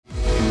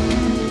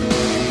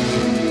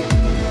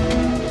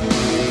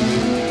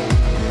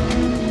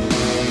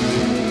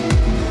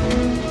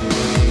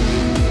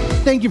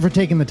thank you for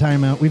taking the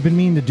time out. We've been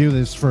meaning to do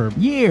this for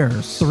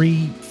years.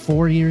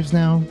 3-4 years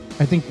now.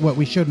 I think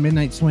we showed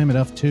Midnight Swim at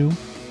UF2.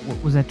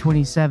 What was that,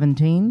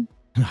 2017?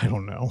 I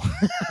don't know.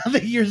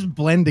 The years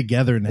blend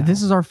together now.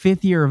 This is our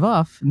 5th year of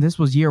UF, and this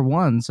was year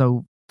 1,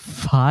 so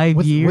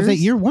 5 years. Was it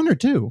year 1 or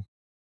 2?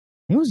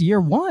 It was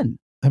year 1.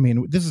 I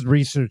mean, this is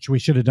research we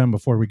should have done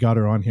before we got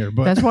her on here,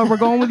 but that's why we're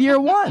going with year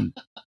 1.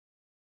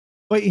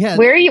 But yeah,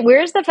 where are you?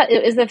 Where's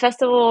is the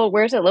festival?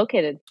 Where's it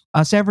located?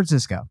 San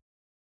Francisco.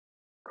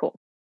 Cool.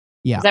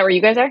 Yeah. Is that where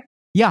you guys are?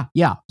 Yeah.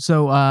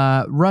 So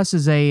Russ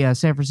is a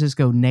San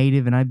Francisco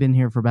native, and I've been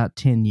here for about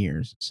 10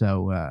 years.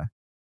 So,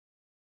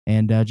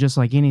 and just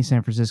like any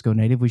San Francisco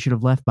native, we should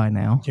have left by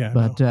now. Yeah,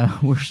 but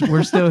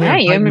we're still here.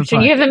 Yeah,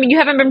 you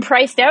haven't been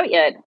priced out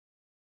yet.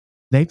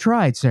 They've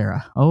tried,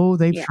 Sarah. Oh,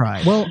 they've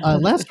tried. Well,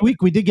 last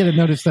week we did get a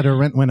notice that our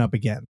rent went up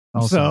again.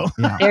 Also, so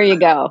yeah. There you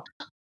go.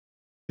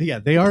 Yeah,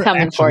 they are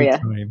coming for you.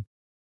 Trying.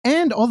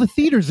 And all the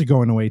theaters are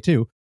going away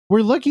too.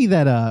 We're lucky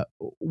that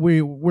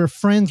we're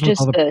friends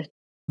just with all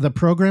the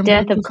program.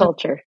 Death of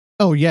culture.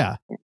 Oh yeah.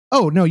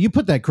 Oh no, you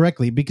put that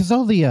correctly, because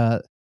all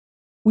the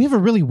we have a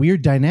really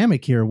weird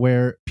dynamic here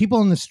where people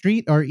on the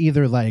street are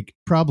either like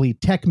probably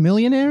tech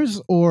millionaires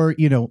or,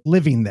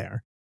 living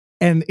there.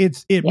 And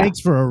it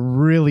makes for a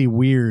really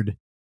weird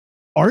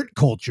art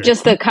culture.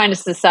 Just the kind of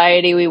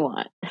society we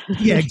want.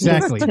 Yeah,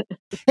 exactly.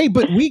 Hey,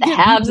 but we the get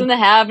haves and the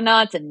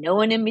have-nots and no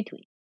one in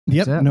between.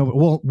 Yep. No,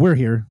 well, we're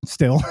here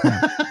still.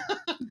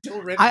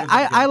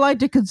 I like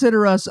to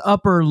consider us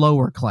upper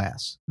lower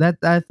class. That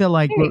I feel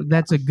like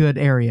that's a good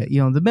area.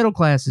 The middle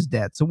class is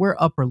dead, so we're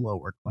upper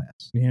lower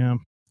class. Yeah,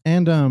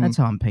 and that's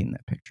how I'm painting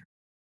that picture.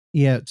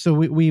 Yeah, so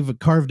we've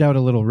carved out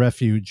a little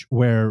refuge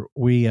where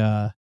we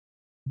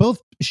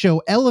both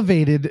show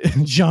elevated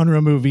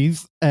genre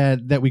movies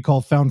that we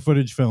call found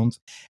footage films,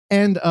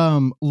 and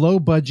low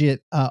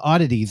budget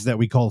oddities that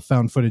we call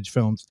found footage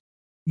films.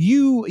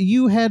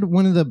 You had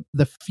one of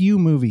the few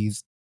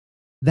movies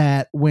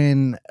that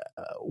when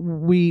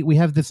we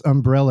have this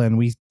umbrella and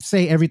we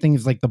say everything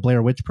is like the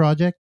Blair Witch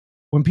Project,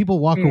 when people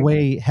walk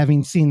away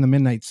having seen the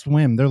Midnight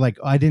Swim, they're like,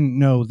 I didn't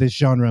know this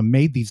genre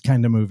made these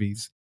kind of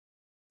movies.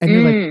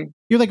 And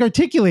you're like,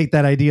 articulate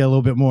that idea a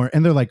little bit more.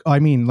 And they're like, oh, I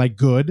mean, like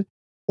good,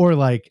 or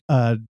like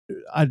a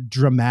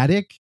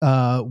dramatic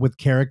with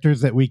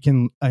characters that we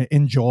can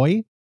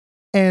enjoy.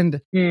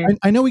 And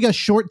I know we got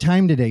short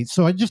time today,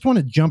 so I just want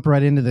to jump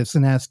right into this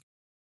and ask,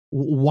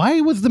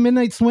 why was the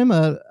Midnight Swim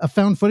a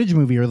found footage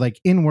movie, or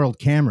like in-world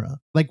camera?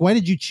 Like, why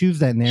did you choose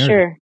that narrative?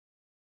 Sure.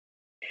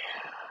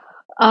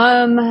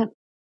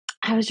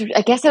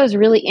 I guess I was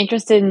really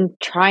interested in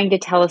trying to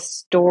tell a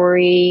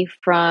story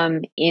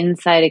from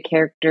inside a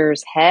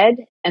character's head.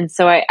 And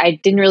so I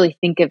didn't really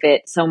think of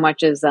it so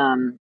much as a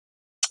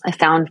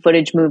found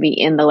footage movie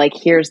in the, like,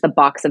 here's the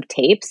box of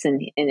tapes and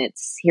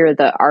it's, here are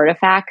the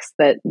artifacts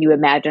that you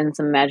imagine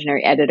some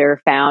imaginary editor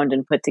found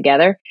and put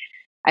together.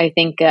 I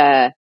think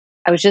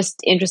I was just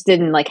interested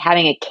in like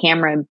having a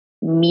camera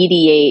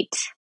mediate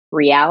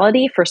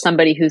reality for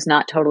somebody who's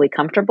not totally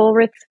comfortable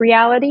with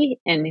reality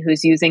and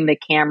who's using the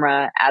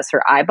camera as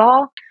her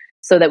eyeball,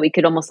 so that we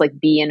could almost like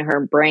be in her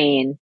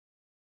brain.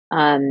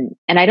 And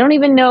I don't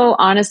even know,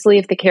 honestly,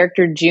 if the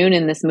character June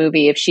in this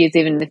movie, if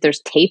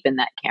there's tape in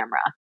that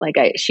camera, like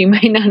she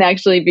might not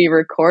actually be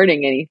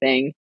recording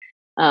anything.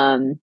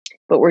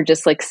 But we're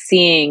just like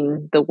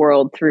seeing the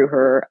world through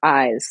her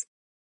eyes.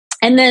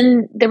 And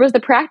then there was the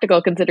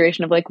practical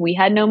consideration of like, we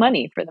had no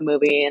money for the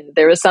movie, and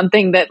there was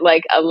something that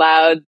like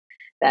allowed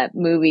that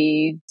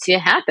movie to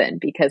happen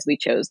because we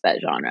chose that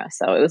genre.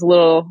 So it was a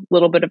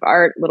little bit of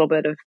art, a little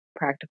bit of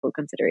practical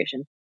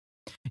consideration.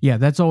 Yeah,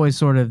 that's always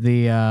sort of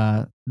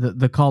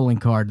the calling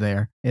card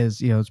there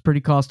is, it's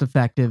pretty cost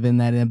effective in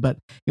that end. But,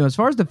 as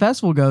far as the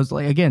festival goes,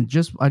 like, again,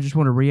 I just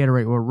want to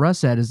reiterate what Russ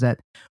said, is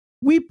that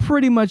we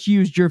pretty much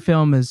used your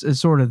film as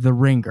sort of the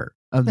ringer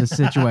of the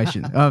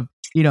situation of,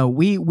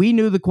 we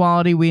knew the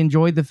quality, we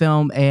enjoyed the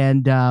film,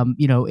 and,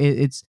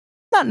 it's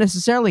not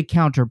necessarily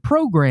counter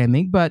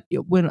programming, but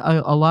when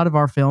a lot of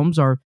our films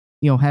are,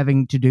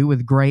 having to do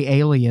with gray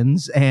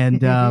aliens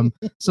and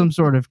some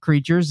sort of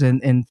creatures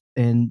and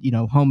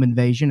home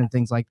invasion and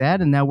things like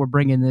that, and now we're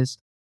bringing this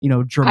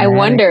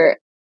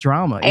dramatic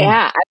drama.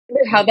 Yeah, I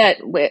wonder how that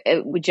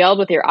gelled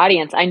with your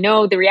audience. I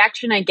know the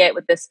reaction I get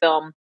with this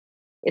film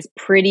is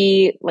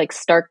pretty like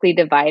starkly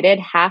divided.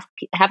 Half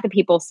the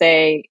people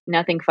say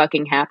nothing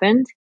fucking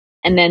happened,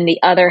 and then the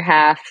other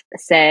half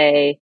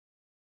say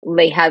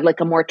they had like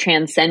a more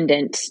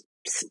transcendent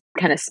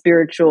kind of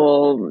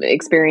spiritual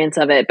experience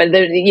of it. But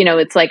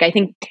it's like, I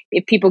think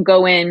if people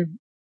go in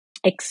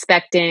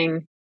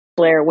expecting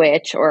Blair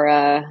Witch or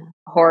a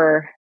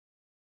horror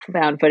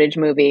found footage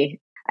movie,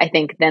 I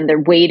think then they're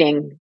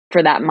waiting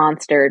for that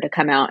monster to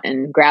come out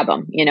and grab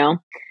them,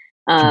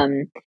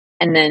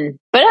 and then,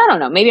 but I don't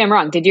know, maybe I'm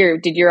wrong. Did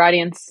your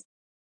audience,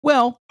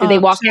 did they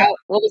walk out?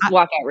 What was the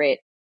walkout rate?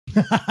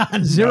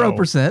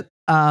 0%.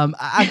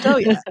 I tell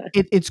you,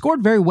 it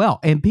scored very well,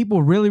 and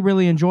people really,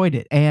 really enjoyed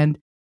it. And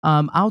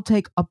I'll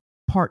take a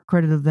part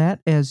credit of that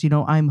as,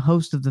 I'm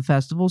host of the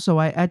festival. So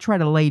I try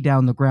to lay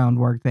down the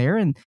groundwork there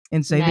and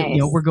say that,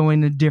 Nice. we're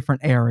going to a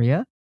different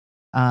area.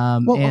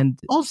 Well, And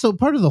also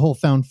part of the whole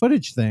found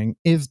footage thing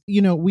is,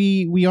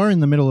 we are in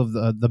the middle of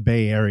the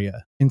Bay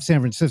Area in San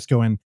Francisco,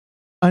 and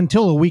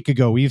until a week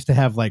ago, we used to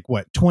have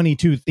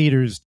 22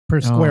 theaters per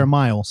square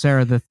mile.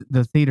 Sarah,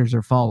 the theaters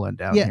are falling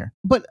down here.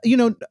 But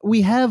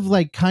we have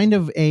kind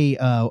of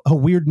a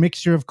weird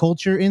mixture of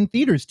culture in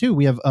theaters too.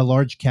 We have a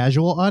large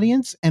casual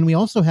audience, and we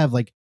also have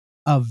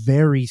a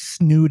very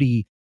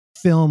snooty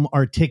film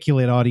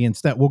articulate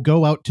audience that will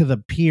go out to the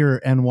pier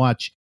and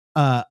watch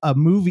a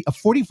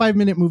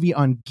 45-minute movie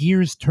on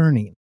gears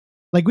turning.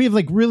 We have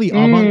really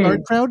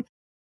avant-garde crowd,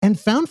 and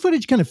found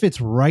footage kind of fits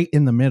right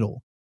in the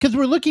middle because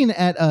we're looking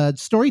at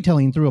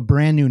storytelling through a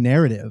brand new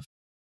narrative,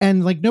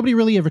 and nobody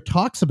really ever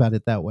talks about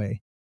it that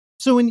way.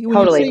 So when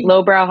totally you say,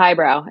 lowbrow,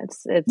 highbrow,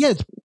 it's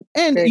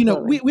and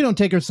totally. we don't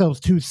take ourselves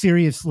too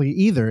seriously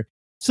either.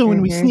 So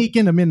when we sneak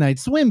into Midnight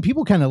Swim,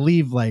 people kind of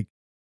leave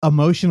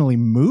emotionally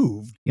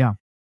moved. Yeah.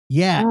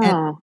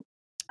 Yeah.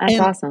 That's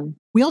awesome.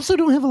 We also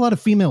don't have a lot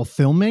of female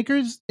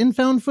filmmakers in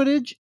found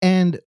footage.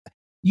 And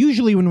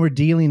usually when we're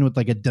dealing with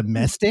a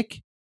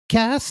domestic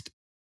cast,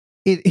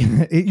 it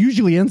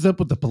usually ends up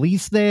with the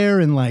police there.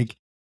 And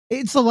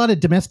it's a lot of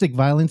domestic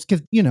violence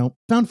because,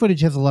 found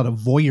footage has a lot of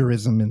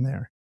voyeurism in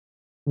there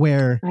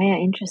where. Oh, yeah.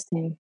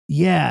 Interesting.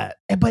 Yeah.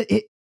 But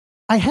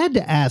I had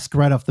to ask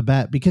right off the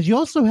bat because you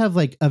also have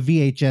a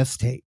VHS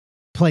tape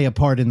play a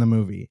part in the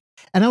movie.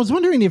 And I was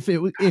wondering if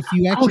you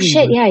actually. Oh,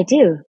 shit. Yeah, I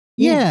do.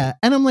 Yeah.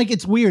 And I'm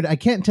it's weird. I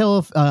can't tell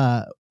if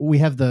we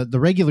have the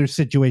regular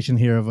situation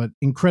here of an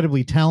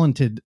incredibly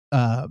talented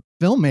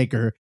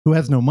filmmaker who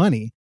has no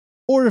money,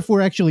 or if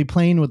we're actually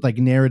playing with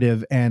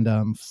narrative and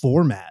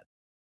format.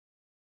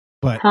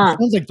 But it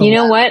sounds you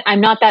know what?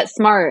 I'm not that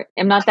smart.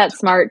 I'm not that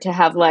smart to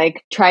have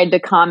tried to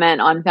comment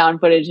on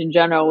found footage in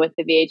general with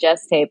the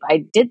VHS tape.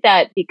 I did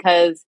that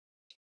because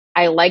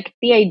I liked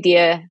the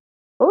idea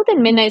both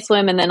in Midnight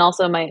Swim and then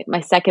also my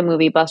second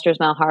movie, Buster's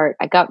Malheart.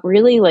 I got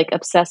really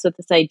obsessed with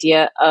this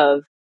idea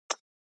of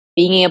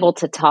being able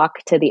to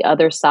talk to the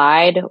other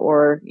side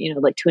or,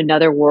 to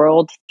another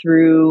world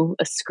through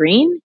a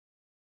screen.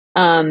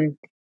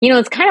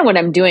 It's kind of what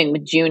I'm doing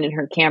with June and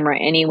her camera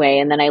anyway.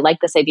 And then I like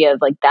this idea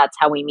of that's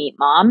how we meet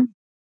Mom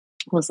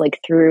was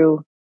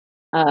through,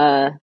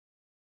 the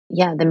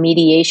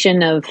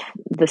mediation of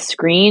the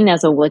screen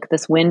as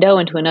this window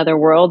into another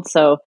world.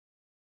 So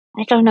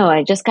I don't know.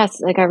 I just got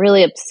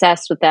really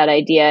obsessed with that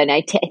idea. And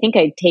I think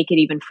I'd take it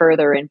even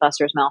further in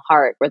Buster's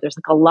Malheart, where there's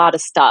a lot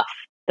of stuff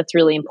that's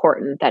really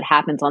important that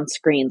happens on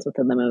screens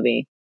within the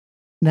movie.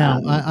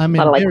 Now, I'm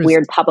a lot of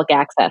weird public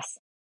access.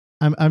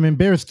 I'm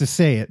embarrassed to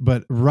say it,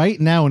 but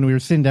right now when we were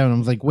sitting down, I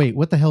was wait,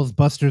 what the hell is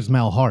Buster's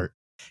Malheart?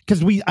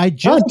 Because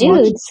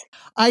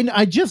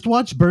I just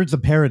watched Birds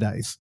of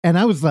Paradise, and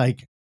I was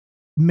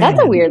man,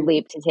 that's a weird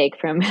leap to take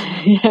from.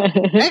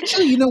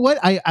 Actually, you know what?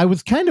 I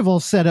was kind of all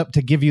set up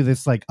to give you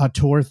this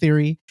auteur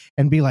theory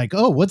and be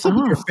oh, what's up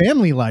with your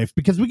family life?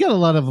 Because we got a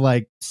lot of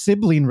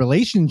sibling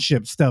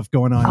relationship stuff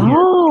going on here.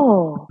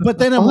 But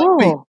then I'm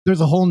wait,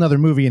 there's a whole nother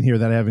movie in here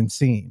that I haven't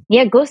seen.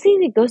 Yeah, go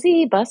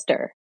see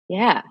Buster.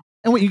 Yeah.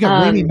 And what, you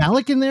got Rami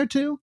Malek in there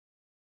too?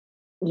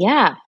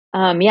 Yeah.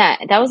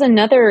 That was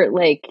another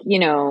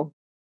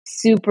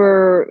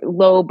super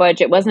low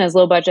budget. It wasn't as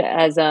low budget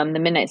as the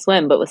Midnight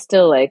Swim, but was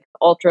still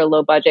ultra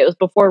low budget. It was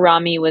before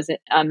Rami was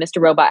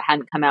Mr. Robot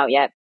hadn't come out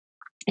yet,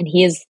 and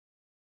he is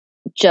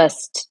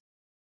just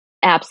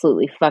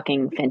absolutely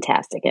fucking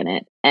fantastic in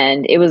it.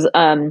 And it was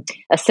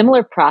a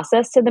similar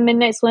process to the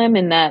Midnight Swim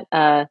in that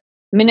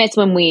Midnight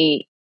Swim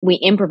we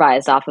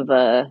improvised off of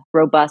a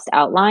robust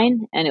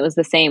outline, and it was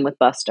the same with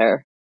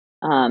Buster,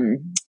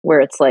 where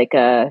it's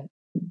a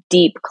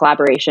deep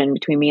collaboration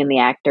between me and the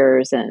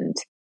actors, and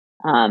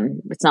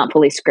it's not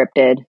fully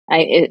scripted.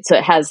 So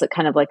it has a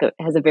kind of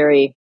has a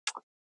very,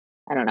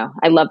 I don't know.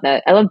 I love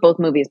that. I love both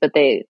movies, but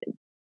they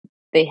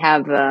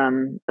have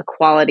a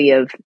quality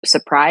of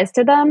surprise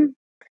to them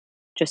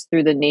just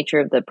through the nature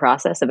of the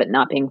process of it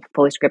not being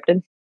fully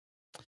scripted.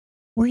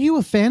 Were you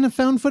a fan of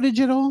found footage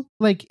at all?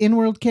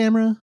 in-world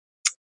camera?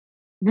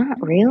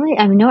 Not really.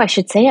 I mean, no, I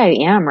should say I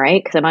am,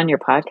 right? Because I'm on your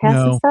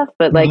podcast and stuff,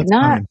 but not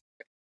fine.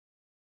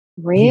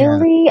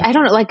 really. Yeah. I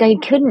don't know. I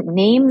couldn't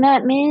name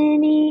that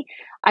many.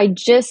 I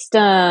just,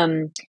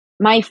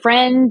 my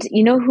friend,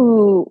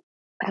 who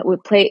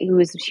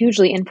was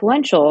hugely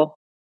influential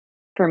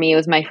for me,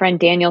 was my friend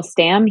Daniel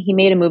Stamm. He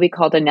made a movie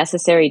called A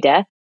Necessary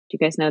Death. Do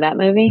you guys know that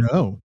movie?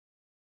 No.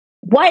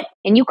 What?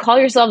 And you call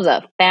yourselves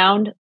a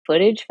found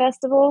footage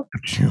festival?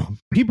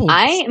 People,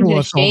 I am going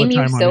to shame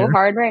you so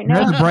hard right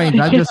now. You're the brain,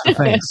 not just the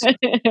face.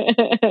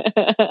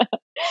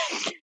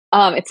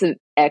 It's an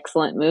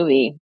excellent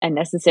movie, A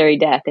Necessary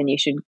Death, and you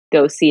should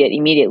go see it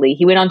immediately.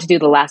 He went on to do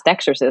The Last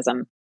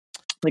Exorcism,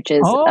 which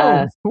is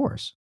of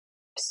course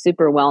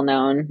super well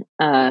known.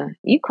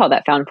 You call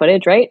that found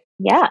footage, right?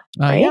 Yeah.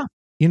 Right? Yeah.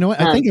 You know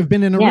what? I think I've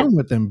been in a room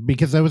with them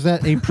because I was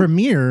at a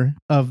premiere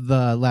of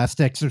The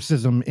Last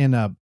Exorcism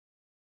in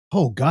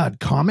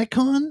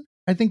Comic-Con.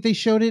 I think they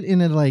showed it in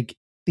a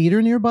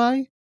theater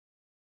nearby.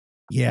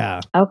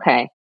 Yeah.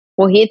 Okay.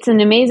 Well, it's an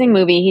amazing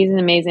movie. He's an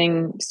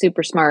amazing,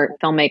 super smart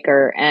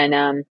filmmaker.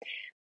 And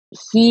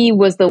he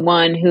was the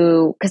one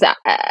who, because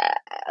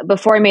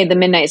before I made The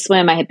Midnight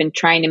Swim, I had been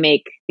trying to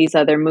make these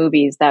other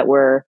movies that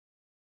were,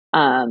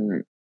 I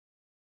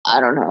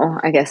don't know,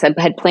 I guess I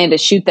had planned to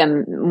shoot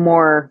them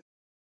more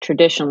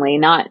traditionally,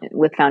 not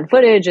with found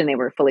footage, and they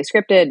were fully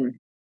scripted, and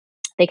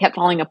they kept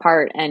falling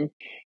apart. And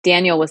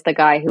Daniel was the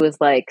guy who was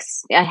like,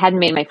 I hadn't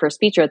made my first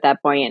feature at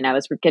that point, and I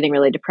was getting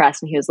really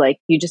depressed. And he was like,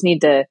 you just need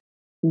to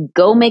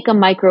go make a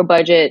micro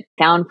budget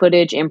found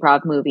footage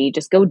improv movie.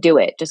 Just go do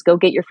it. Just go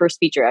get your first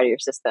feature out of your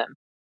system.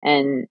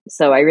 And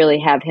so I really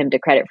have him to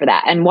credit for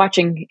that. And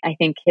watching, I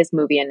think, his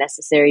movie A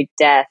Necessary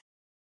Death,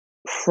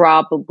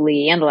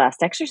 probably, and The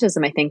Last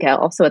Exorcism, I think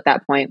also at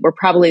that point, were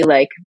probably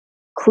like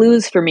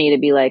clues for me to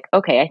be like,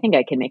 okay, I think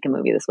I can make a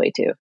movie this way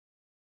too.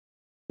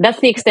 That's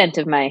the extent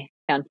of my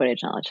found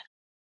footage knowledge.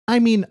 I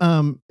mean,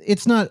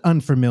 it's not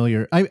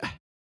unfamiliar.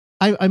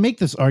 I make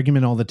this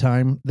argument all the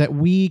time that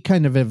we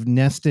kind of have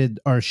nested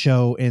our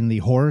show in the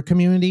horror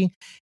community.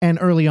 And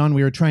early on,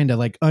 we were trying to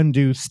like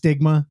undo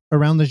stigma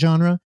around the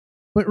genre.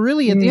 But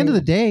really, at the end of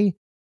the day,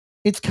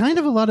 it's kind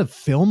of a lot of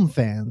film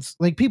fans,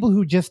 like people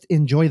who just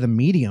enjoy the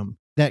medium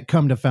that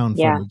come to found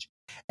footage.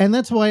 And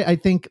that's why I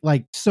think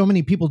like so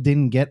many people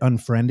didn't get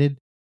Unfriended,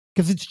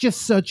 because it's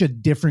just such a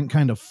different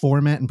kind of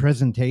format and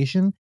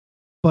presentation.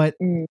 But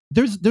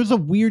there's a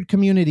weird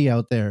community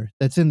out there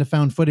that's into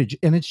found footage,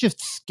 and it's just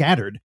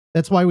scattered.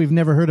 That's why we've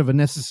never heard of A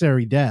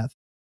Necessary Death.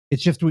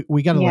 It's just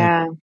we got to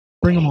like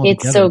bring them all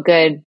together. It's so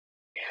good.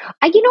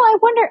 I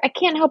wonder, I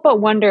can't help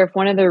but wonder if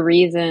one of the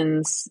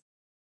reasons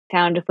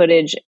found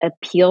footage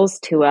appeals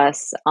to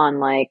us on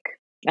like,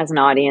 as an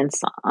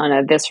audience on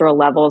a visceral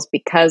level, is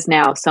because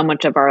now so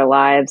much of our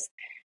lives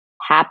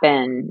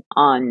happen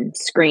on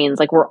screens.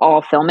 Like, we're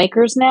all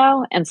filmmakers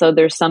now. And so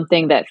there's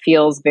something that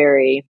feels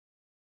very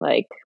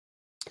like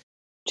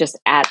just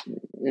at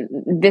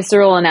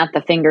visceral and at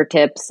the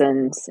fingertips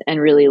and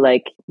really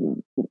like,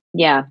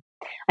 yeah,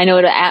 I know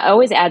it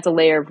always adds a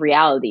layer of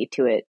reality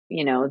to it,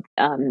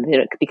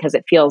 because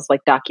it feels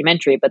like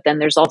documentary, but then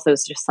there's also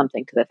just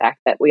something to the fact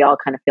that we all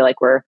kind of feel like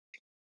we're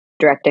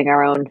directing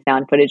our own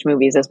found footage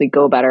movies as we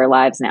go about our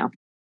lives now.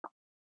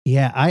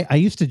 Yeah, I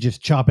used to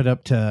just chop it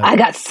up to...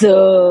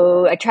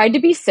 I tried to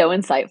be so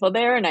insightful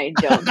there, and I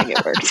don't think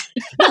it worked.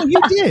 No,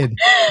 you did.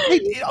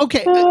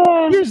 Okay,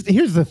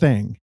 here's the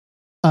thing.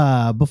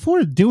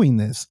 Before doing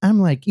this, I'm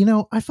like,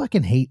 I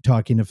fucking hate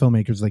talking to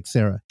filmmakers like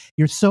Sarah.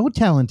 You're so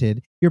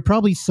talented. You're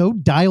probably so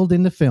dialed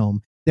into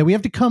film that we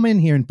have to come in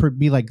here and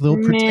be like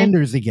little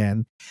pretenders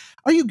again.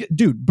 Are you,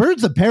 dude?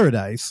 Birds of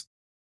Paradise.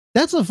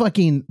 That's a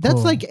fucking.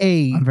 That's like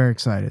a. I'm very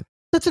excited.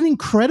 That's an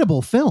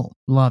incredible film.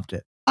 Loved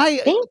it.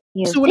 Thank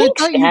you. So when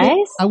Thanks,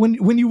 I thought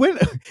when you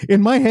went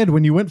in my head,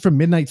 when you went from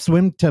Midnight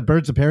Swim to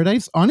Birds of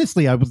Paradise,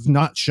 honestly, I was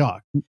not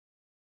shocked.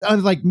 I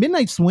was like,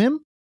 Midnight Swim.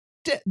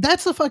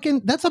 That's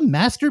a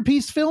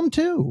masterpiece film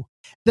too.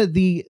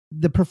 The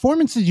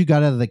performances you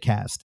got out of the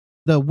cast,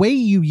 the way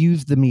you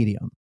used the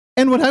medium,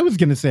 and what I was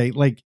gonna say,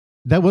 like,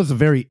 that was a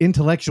very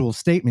intellectual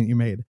statement you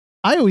made.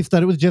 I always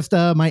thought it was just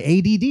my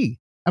ADD.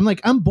 I'm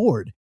like, I'm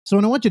bored. So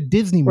when I watch a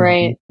Disney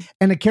movie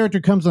and a character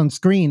comes on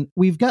screen,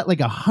 we've got like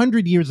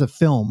 100 years of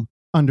film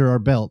under our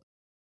belt.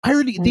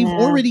 They've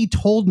already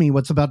told me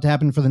what's about to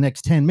happen for the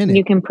next 10 minutes.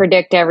 You can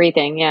predict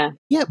everything. Yeah.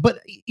 Yeah. But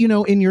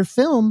in your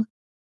film,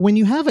 when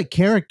you have a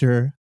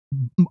character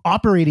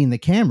operating the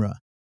camera,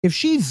 if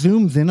she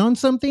zooms in on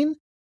something,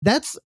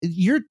 that's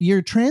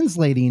you're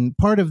translating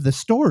part of the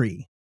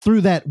story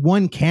through that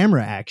one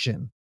camera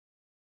action,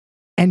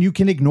 and you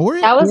can ignore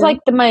it. That was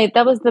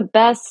that was the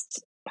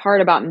best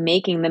part about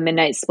making The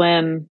Midnight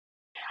Swim.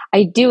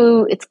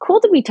 It's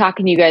cool to be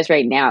talking to you guys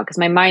right now, because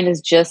my mind has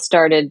just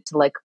started to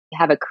like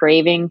have a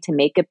craving to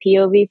make a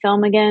POV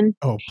film again.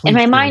 Oh, in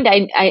my mind,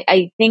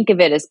 I think of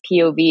it as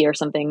POV or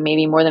something,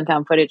 maybe more than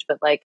found footage, but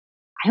like,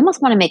 I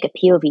almost want to make a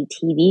POV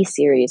TV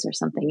series or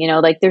something,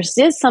 like there's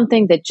just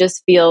something that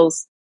just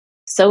feels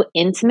so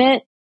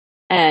intimate,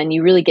 and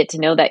you really get to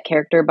know that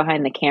character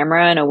behind the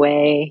camera in a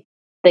way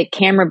the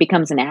camera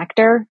becomes an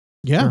actor.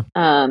 Yeah.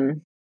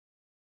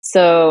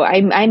 So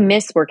I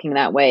miss working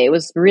that way. It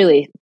was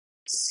really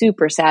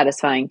super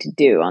satisfying to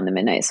do on The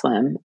Midnight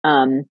Swim.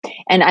 And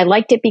I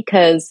liked it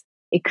because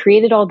it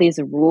created all these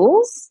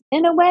rules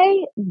in a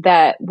way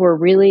that were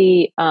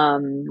really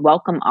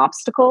welcome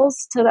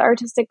obstacles to the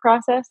artistic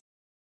process.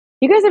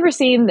 You guys ever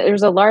seen,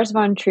 there's a Lars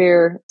von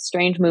Trier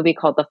strange movie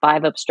called The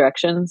Five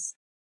Obstructions?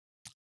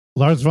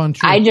 Lars von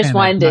Trier. I just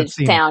wanted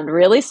to sound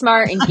really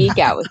smart and geek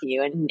out with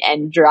you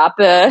and drop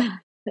a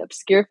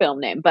obscure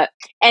film name. But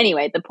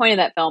anyway, the point of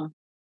that film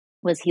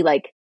was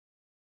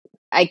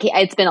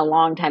it's been a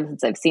long time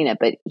since I've seen it,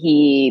 but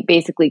he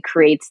basically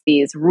creates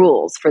these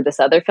rules for this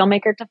other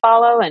filmmaker to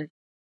follow. And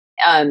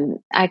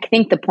I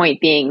think the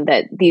point being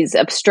that these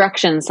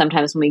obstructions,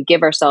 sometimes when we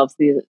give ourselves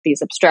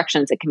these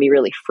obstructions, it can be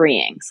really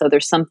freeing. So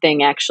there's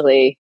something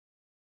actually,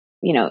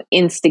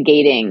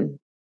 instigating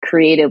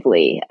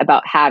creatively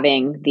about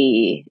having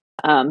the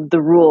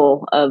the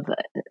rule of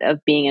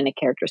being in a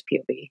character's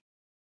POV.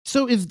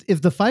 So is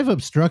the 5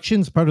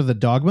 obstructions part of the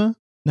Dogma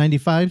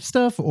 95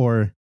 stuff,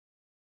 or?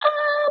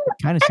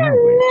 Kind of I don't sounds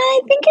weird. know.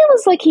 I think it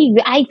was like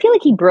I feel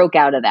like he broke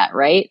out of that,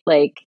 right?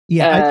 Like,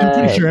 Yeah, I'm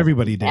pretty sure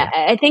everybody did.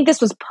 I think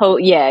this was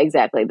Yeah,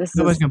 exactly.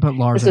 Nobody's gonna put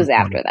Lars. This was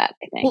after that,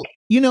 I think.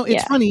 Well,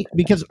 it's funny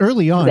because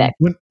early on,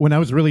 Exactly. when I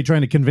was really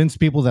trying to convince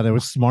people that I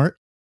was smart,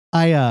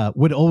 I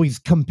would always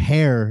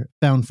compare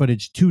found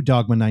footage to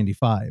Dogma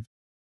 95,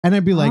 and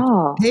I'd be like,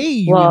 Oh, "Hey,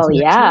 you well,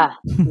 yeah,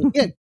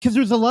 yeah," because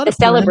there's a lot the of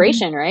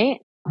celebration, right?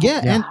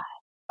 Yeah, Oh, and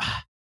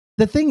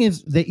the thing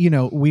is that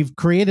we've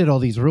created all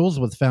these rules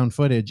with found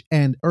footage,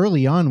 and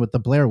early on with the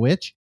Blair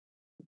Witch,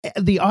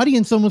 the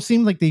audience almost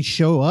seemed like they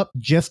show up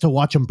just to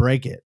watch them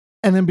break it,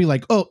 and then be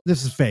like, "Oh,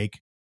 this is fake.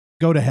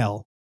 Go to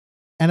hell."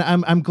 And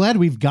I'm glad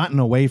we've gotten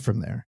away from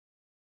there.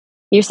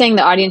 You're saying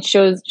the audience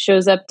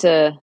shows up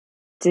to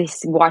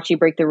watch you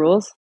break the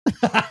rules?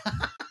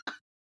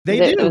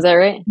 They do. Was that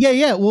right?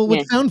 Yeah. Well,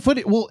 with found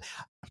footage,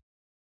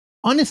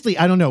 honestly,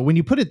 I don't know. When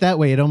you put it that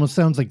way, it almost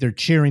sounds like they're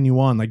cheering you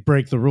on, like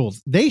break the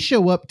rules. They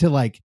show up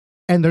to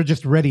and they're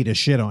just ready to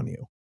shit on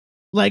you.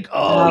 Like,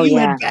 you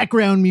had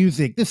background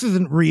music. This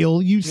isn't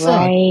real. You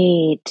suck.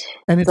 Right.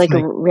 And it's like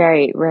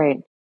right.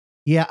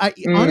 Yeah,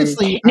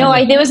 honestly,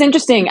 it was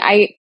interesting.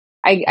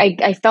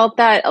 I felt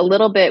that a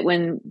little bit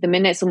when the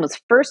Midnight Swim was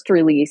first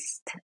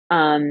released.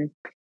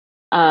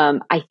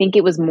 I think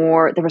it was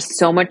more. There was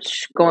so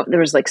much there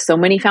was like so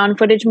many found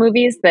footage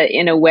movies that,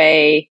 in a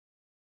way,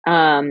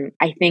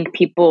 I think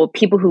people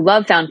who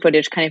love found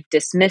footage kind of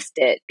dismissed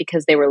it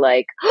because they were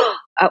like,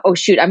 "Oh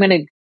shoot, I'm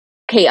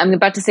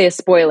about to say a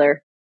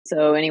spoiler."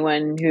 So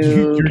anyone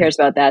who cares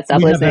about that,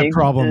 stop listening. We have that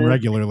problem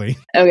regularly.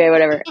 Okay,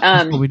 whatever.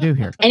 That's what we do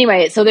here.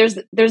 Anyway, so there's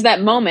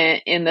that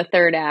moment in the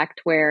third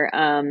act where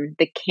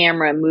the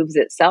camera moves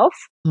itself.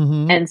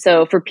 Mm-hmm. And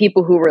so for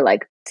people who were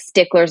like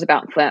sticklers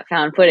about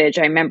found footage,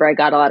 I remember I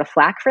got a lot of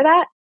flack for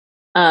that.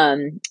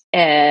 And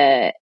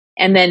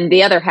then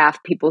the other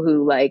half, people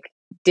who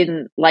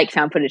didn't like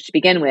found footage to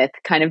begin with,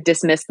 kind of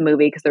dismissed the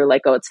movie because they're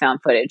like, "Oh, it's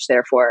found footage,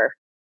 therefore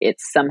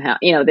it's somehow,"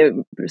 they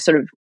sort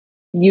of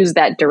use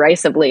that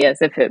derisively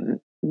as if it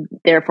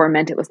therefore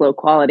meant it was low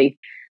quality.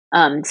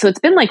 So it's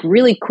been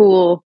really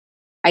cool,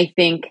 I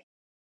think,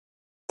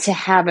 to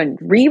have a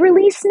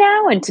re-release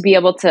now and to be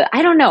able to,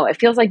 I don't know, it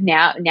feels like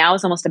now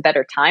is almost a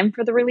better time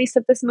for the release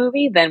of this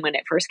movie than when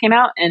it first came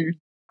out. And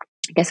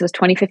I guess it was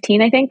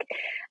 2015, I think.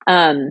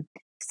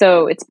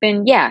 So it's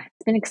been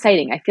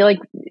exciting. I feel like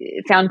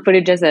found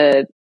footage as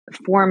a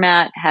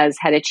format has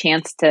had a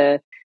chance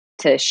to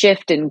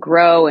shift and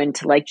grow and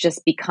to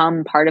just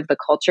become part of the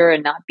culture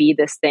and not be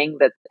this thing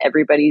that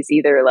everybody's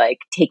either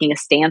taking a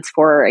stance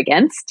for or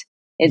against.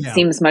 It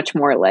seems much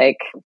more it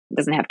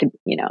doesn't have to,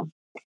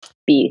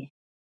 be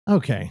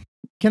okay.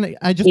 Can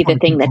I just be the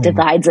thing that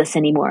divides us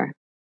anymore?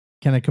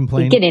 Can I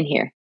complain? Get in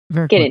here.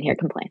 In here,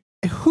 complain.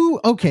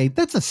 Okay,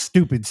 that's a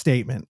stupid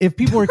statement. If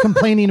people were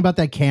complaining about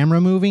that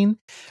camera moving,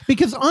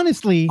 because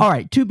honestly, all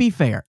right, to be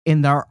fair,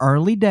 in our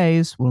early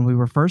days when we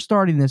were first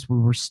starting this, we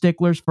were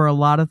sticklers for a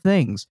lot of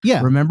things.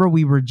 Yeah. Remember,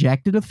 we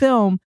rejected a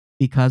film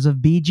because of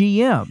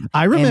BGM.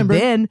 I remember.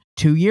 And then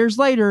 2 years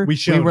later, we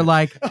were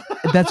like,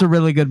 "That's a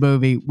really good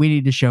movie. We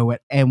need to show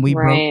it." And we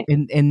broke.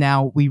 And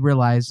now we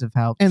realize of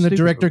how. And the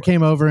director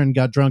came over and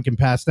got drunk and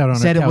passed out on.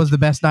 Said it was the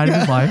best night of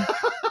his life.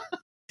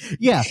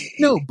 Yeah,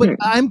 no, but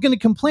I'm going to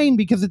complain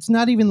because it's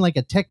not even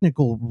a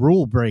technical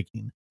rule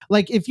breaking.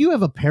 If you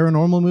have a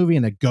paranormal movie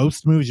and a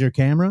ghost moves your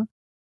camera,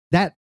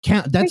 that's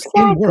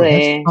in world.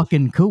 That's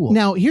fucking cool.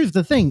 Now, here's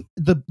the thing.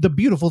 The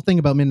beautiful thing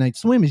about Midnight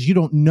Swim is you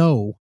don't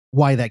know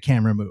why that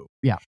camera moved.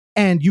 Yeah.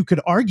 And you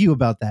could argue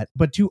about that,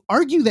 but to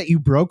argue that you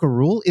broke a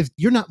rule is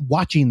you're not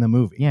watching the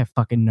movie. Yeah,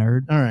 fucking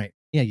nerd. All right.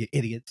 Yeah, you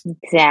idiots.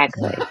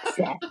 Exactly.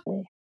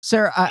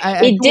 Sarah,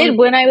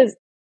 when I was...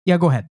 Yeah,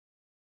 go ahead.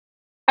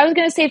 I was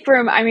going to say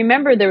I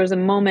remember there was a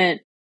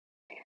moment,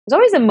 there's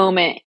always a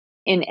moment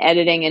in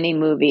editing any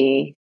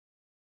movie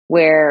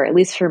where, at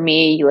least for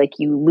me,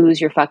 you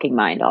lose your fucking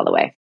mind all the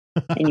way.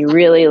 And you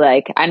really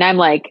and I'm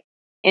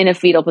in a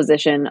fetal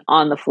position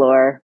on the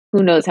floor.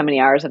 Who knows how many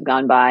hours have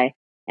gone by.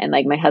 And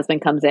my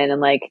husband comes in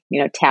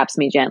and taps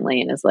me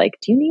gently and is like,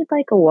 "Do you need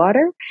a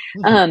water?"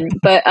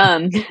 But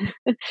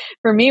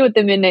for me with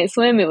the Midnight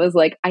Swim, it was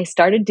I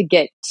started to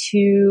get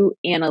too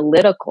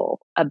analytical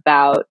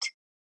about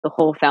the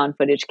whole found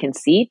footage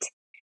conceit,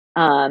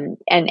 and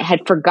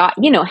had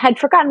forgotten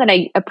that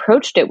I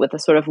approached it with a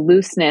sort of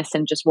looseness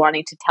and just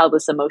wanting to tell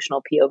this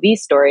emotional POV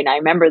story. And I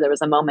remember there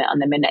was a moment on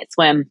the Midnight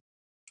Swim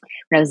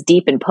when I was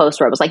deep in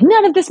post where I was like,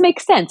 none of this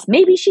makes sense.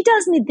 Maybe there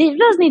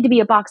does need to be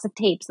a box of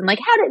tapes. And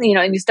how did,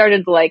 and you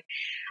started to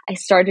I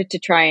started to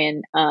try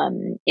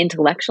and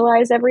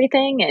intellectualize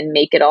everything and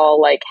make it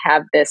all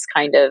have this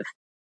kind of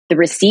the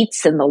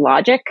receipts and the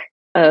logic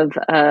of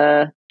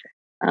a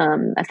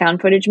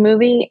found footage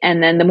movie.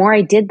 And then the more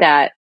I did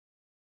that,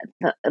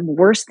 the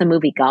worse the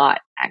movie got,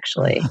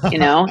 actually,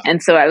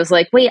 And so I was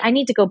like, wait, I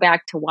need to go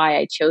back to why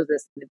I chose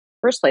this in the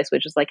first place,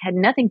 which was had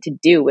nothing to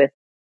do with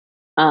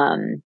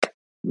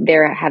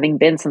there having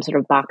been some sort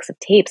of box of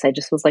tapes. I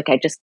just was like, I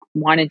just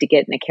wanted to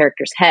get in a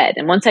character's head.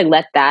 And once I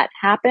let that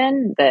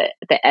happen, the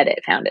edit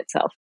found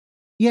itself.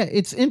 Yeah,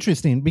 it's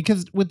interesting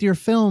because with your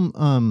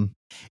film,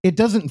 it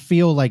doesn't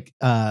feel like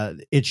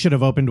it should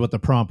have opened with the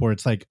prompt where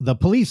it's like the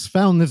police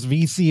found this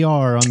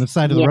VCR on the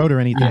side of the road or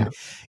anything.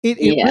 It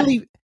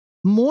really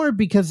more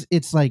because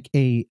it's like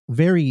a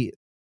very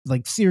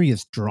like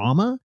serious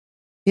drama.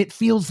 It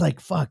feels like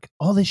fuck,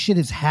 all this shit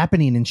is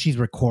happening and she's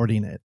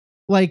recording it.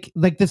 Like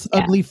this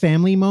ugly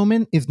family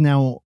moment is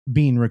now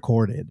being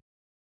recorded.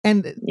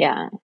 And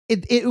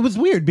it was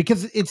weird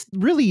because it's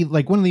really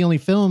like one of the only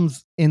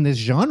films in this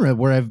genre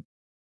where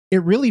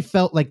it really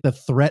felt like the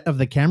threat of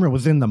the camera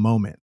was in the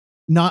moment,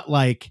 not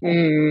like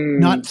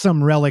not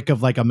some relic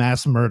of like a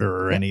mass murder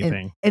or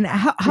anything. And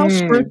how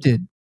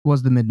scripted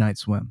was the Midnight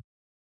Swim?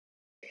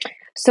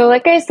 So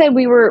like I said,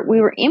 we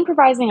were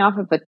improvising off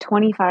of a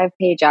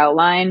 25-page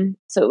outline.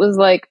 So it was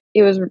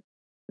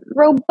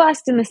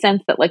robust in the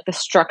sense that like the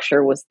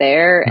structure was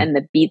there and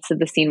the beats of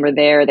the scene were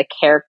there. The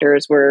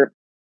characters were,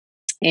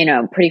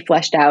 pretty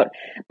fleshed out.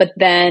 But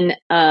then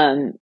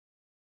the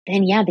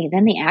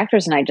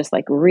actors and I just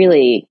like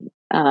really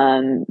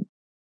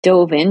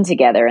dove in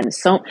together, and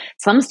so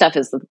some stuff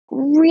is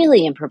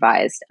really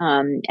improvised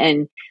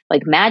and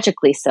like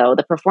magically so.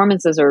 The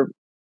performances are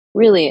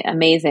really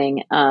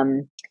amazing.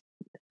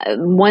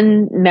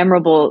 One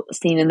memorable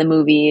scene in the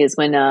movie is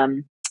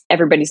when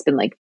everybody's been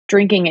like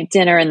drinking at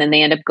dinner, and then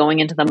they end up going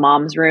into the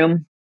mom's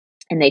room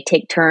and they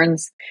take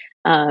turns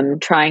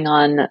trying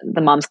on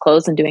the mom's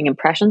clothes and doing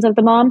impressions of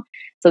the mom.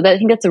 So I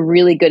think that's a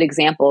really good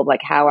example of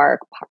like how our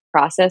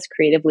process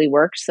creatively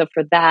works. So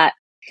for that,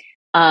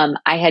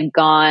 I had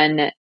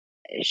gone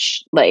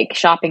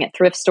shopping at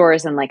thrift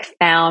stores and like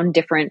found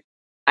different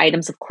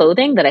items of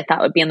clothing that I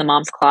thought would be in the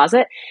mom's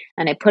closet.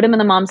 And I put them in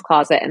the mom's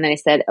closet. And then I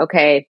said,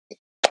 okay,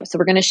 so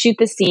we're going to shoot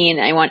the scene.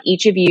 I want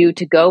each of you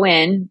to go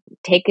in,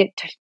 take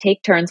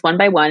turns one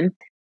by one,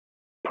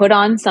 put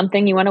on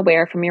something you want to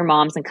wear from your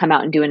mom's and come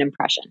out and do an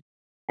impression.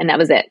 And that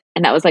was it.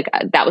 And that was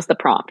the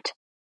prompt.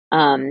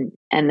 And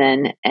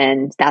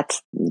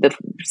that's the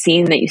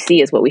scene that you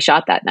see is what we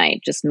shot that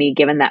night. Just me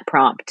given that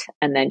prompt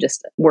and then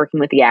just working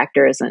with the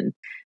actors and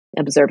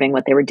observing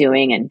what they were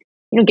doing and,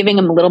 giving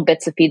them little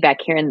bits of feedback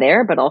here and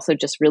there, but also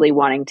just really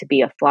wanting to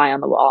be a fly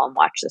on the wall and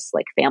watch this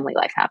like family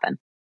life happen.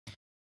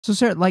 So,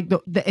 Sarah, like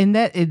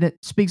that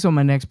speaks on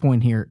my next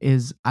point here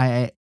is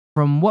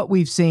from what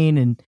we've seen,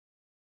 and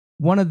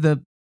one of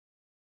the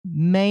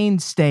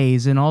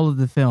mainstays in all of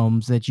the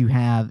films that you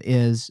have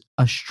is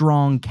a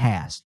strong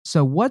cast.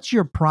 So, what's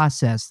your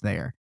process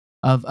there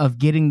of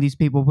getting these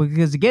people?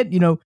 Because again,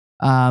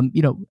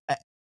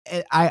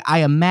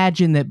 I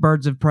imagine that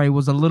Birds of Prey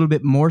was a little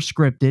bit more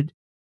scripted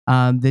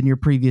than your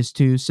previous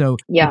two. So,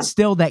 it's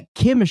still that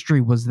chemistry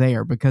was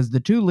there because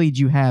the two leads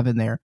you have in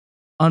there,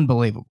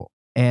 unbelievable.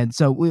 And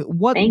so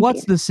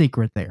what's the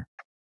secret there?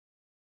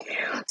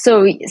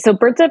 So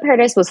Birds of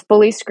Paradise was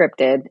fully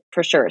scripted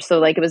for sure. So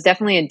like it was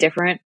definitely a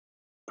different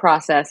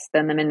process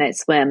than the Midnight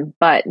Swim,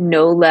 but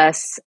no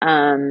less,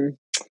 I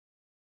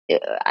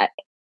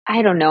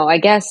don't know, I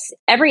guess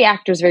every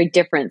actor is very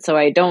different. So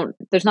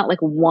there's not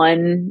like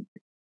one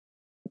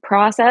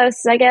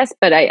process, I guess,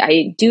 but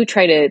I do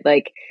try to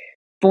like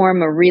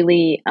form a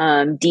really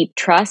deep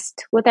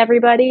trust with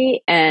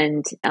everybody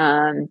and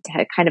to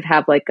kind of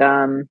have like,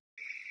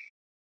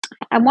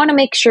 I want to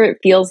make sure it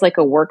feels like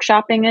a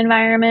workshopping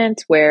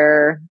environment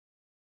where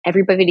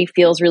everybody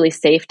feels really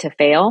safe to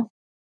fail.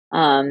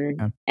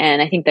 And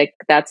I think that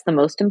that's the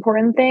most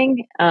important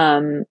thing.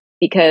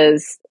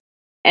 Because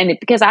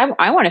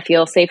I want to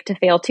feel safe to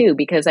fail too,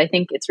 because I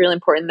think it's really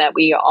important that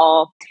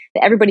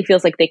that everybody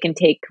feels like they can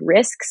take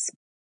risks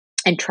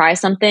and try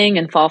something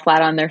and fall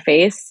flat on their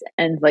face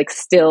and like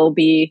still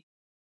be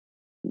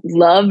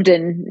loved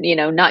and,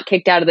 not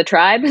kicked out of the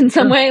tribe in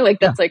some way. Like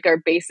that's like our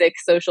basic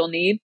social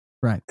need.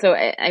 Right. So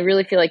I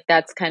really feel like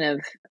that's kind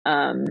of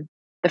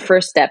the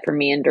first step for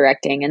me in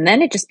directing. And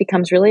then it just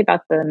becomes really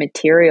about the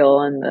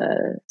material and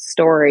the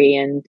story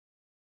and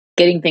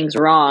getting things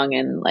wrong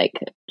and like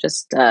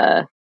just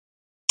trying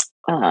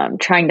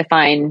to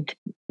find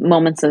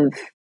moments of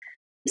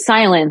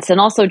silence. And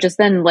also just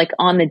then like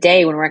on the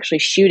day when we're actually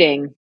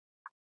shooting,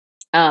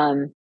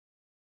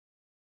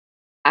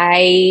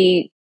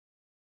 I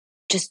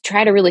just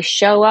try to really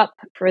show up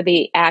for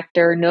the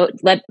actor,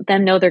 let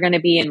them know they're going to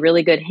be in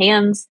really good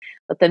hands,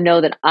 let them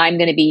know that I'm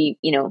going to be,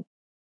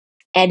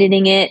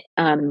 editing it,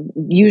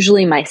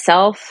 usually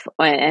myself.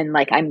 And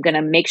like, I'm going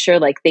to make sure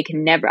like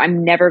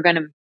I'm never going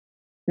to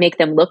make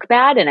them look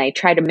bad. And I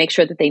try to make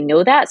sure that they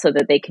know that so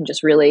that they can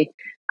just really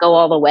go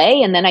all the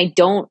way. And then I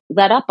don't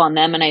let up on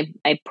them. And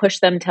I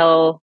push them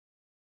till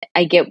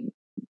they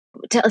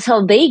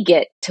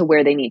get to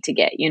where they need to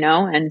get,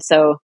 And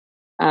so,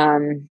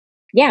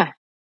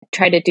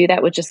 try to do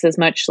that with just as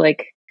much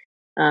like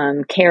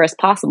care as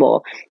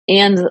possible.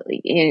 And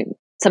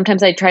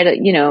sometimes I try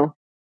to,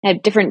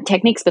 have different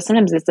techniques, but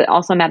sometimes it's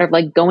also a matter of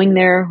like going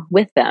there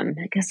with them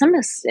because some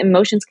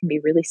emotions can be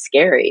really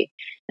scary.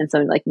 And so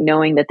like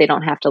knowing that they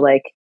don't have to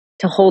like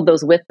to hold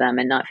those with them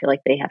and not feel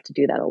like they have to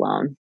do that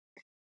alone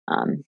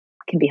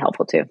can be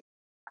helpful too.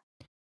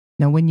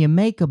 Now, when you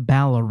make a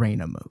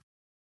ballerina move,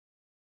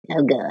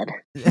 Oh God.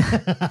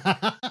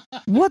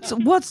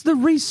 what's the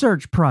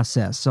research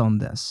process on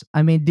this?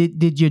 I mean,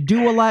 did you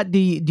do a lot? Do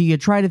you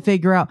try to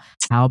figure out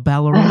how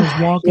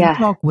ballerinas walk and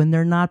talk when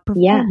they're not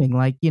performing?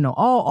 Like,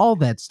 all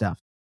that stuff.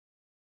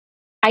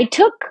 I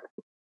took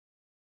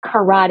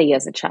karate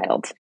as a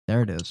child.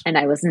 There it is. And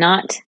I was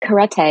not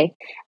karate,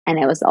 and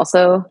I was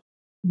also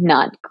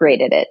not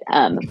great at it.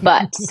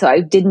 But so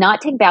I did not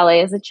take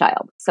ballet as a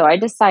child. So I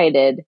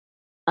decided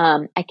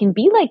I can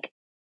be like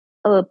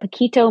a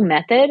Paquito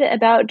method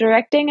about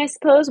directing, I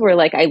suppose, where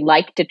like I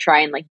like to try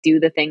and like do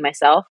the thing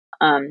myself.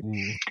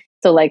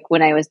 So like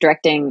when I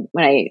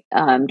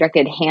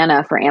directed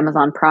Hannah for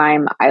Amazon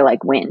Prime, I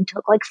like went and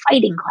took like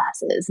fighting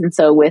classes. And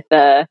so with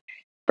the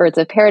Birds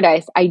of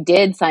Paradise, I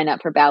did sign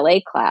up for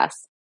ballet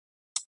class,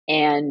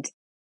 and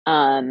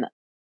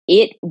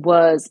it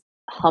was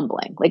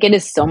humbling. Like it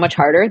is so much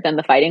harder than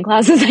the fighting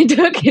classes I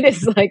took. It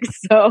is like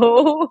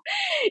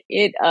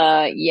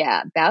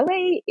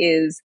ballet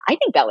is, I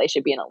think ballet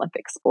should be an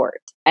Olympic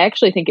sport. I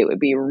actually think it would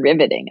be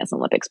riveting as an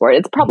Olympic sport.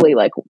 It's probably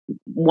like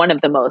one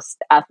of the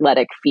most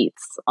athletic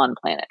feats on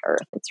planet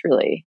Earth. It's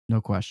really no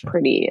question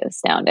pretty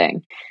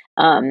astounding.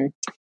 And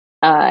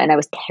I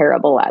was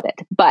terrible at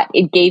it, but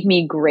it gave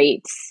me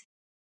great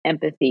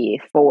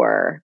empathy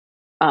for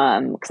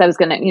because I was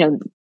gonna,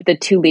 the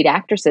two lead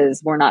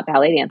actresses were not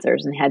ballet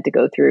dancers and had to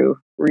go through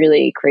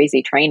really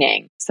crazy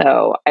training.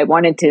 So I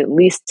wanted to at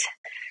least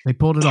they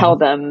pulled it tell off.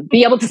 them,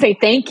 be able to say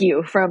thank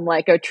you from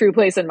like a true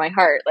place in my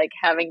heart, like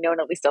having known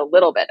at least a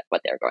little bit of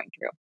what they're going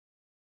through.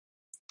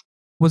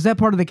 Was that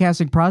part of the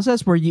casting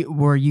process where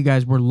you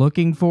guys were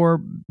looking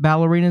for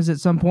ballerinas at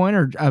some point,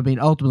 or I mean,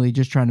 ultimately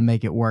just trying to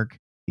make it work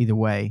either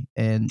way?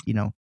 And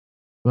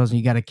wasn't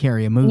you got to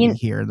carry a movie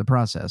here in the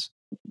process?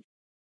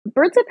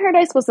 Birds of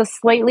Paradise was a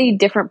slightly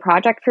different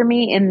project for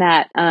me in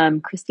that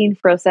Christine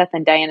Froseth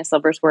and Diana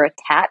Silvers were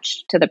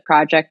attached to the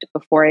project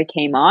before I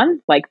came on.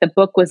 Like the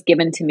book was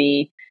given to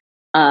me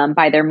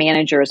by their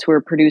managers who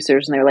were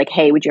producers, and they were like,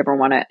 hey, would you ever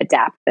want to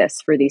adapt this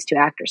for these two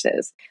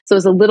actresses? So it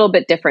was a little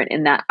bit different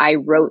in that I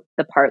wrote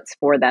the parts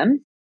for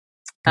them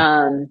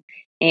and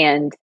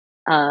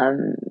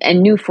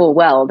knew full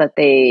well that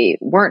they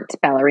weren't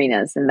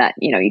ballerinas, and that,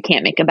 you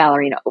can't make a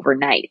ballerina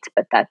overnight,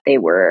 but that they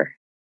were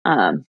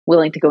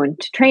willing to go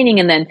into training.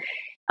 And then,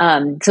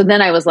 so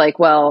then I was like,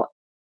 well,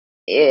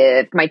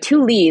 if my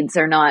two leads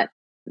are not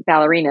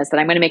ballerinas, then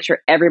I'm going to make sure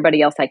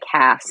everybody else I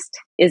cast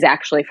is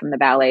actually from the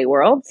ballet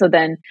world. So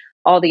then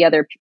all the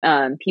other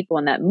people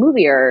in that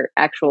movie are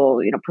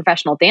actual,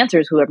 professional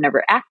dancers who have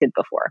never acted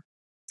before.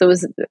 So it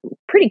was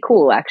pretty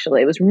cool,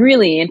 actually. It was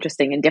really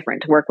interesting and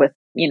different to work with,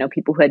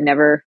 people who had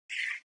never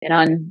been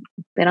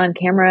on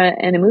camera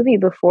in a movie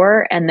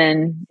before, and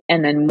then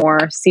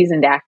more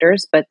seasoned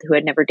actors, but who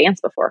had never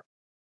danced before.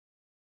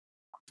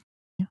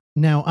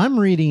 Now I'm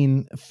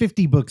reading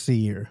 50 books a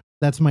year.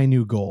 That's my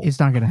new goal. It's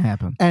not going to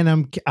happen. And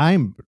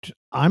I'm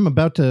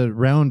about to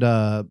round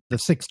the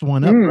sixth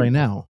one up right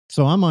now,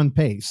 so I'm on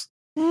pace.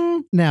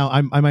 Now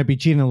I might be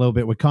cheating a little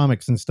bit with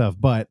comics and stuff,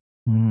 but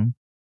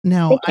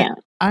now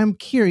I'm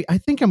curious. I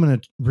think I'm going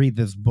to read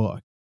this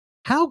book.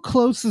 How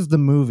close is the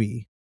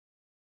movie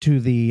to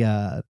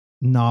the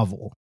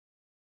novel?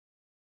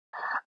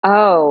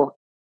 Oh,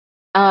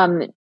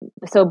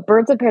 so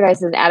Birds of Paradise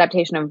is an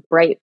adaptation of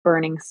Bright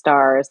Burning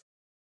Stars.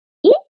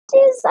 It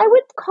is, I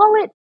would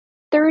call it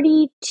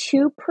 32%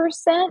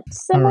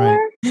 similar.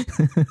 Right.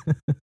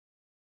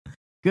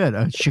 Good.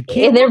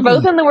 Shaquille. They're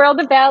both in the world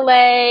of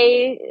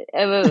ballet,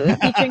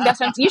 featuring best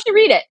friends. You should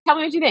read it. Tell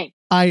me what you think.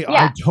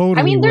 I totally.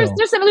 I mean, there's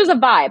will. a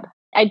vibe.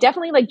 I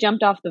definitely like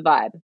jumped off the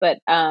vibe, but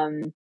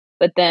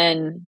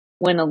then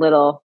went a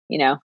little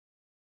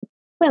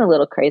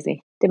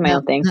crazy. Did my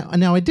own thing.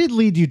 Now I did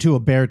lead you to a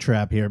bear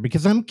trap here,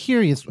 because I'm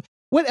curious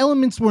what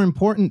elements were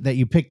important that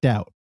you picked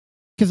out.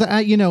 Because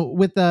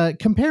with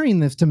comparing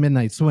this to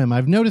Midnight Swim,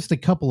 I've noticed a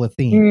couple of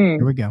themes.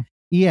 Here we go.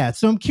 Yeah,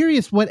 so I'm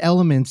curious what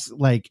elements,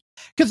 like,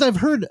 because I've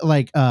heard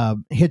like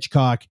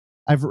Hitchcock.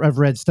 I've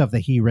read stuff that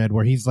he read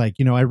where he's like,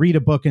 I read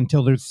a book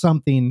until there's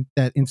something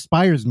that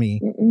inspires me,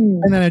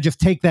 and then I just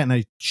take that and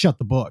I shut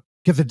the book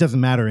because it doesn't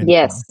matter anymore.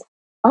 Yes.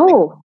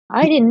 Oh,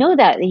 I didn't know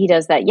that he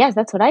does that. Yes,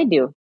 that's what I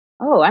do.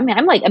 Oh, I mean,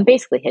 I'm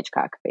basically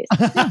Hitchcock,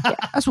 basically. Yeah.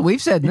 That's what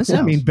we've said in this house.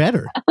 I mean,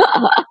 better.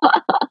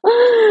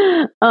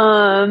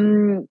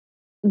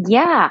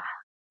 Yeah.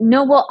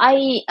 No, well,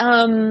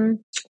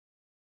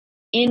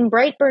 in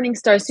Bright Burning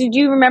Stars, so do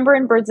you remember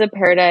in Birds of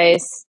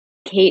Paradise,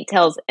 Kate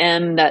tells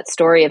M that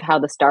story of how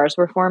the stars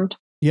were formed?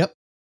 Yep.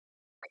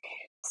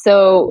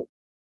 So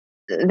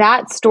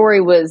that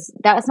story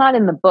that's not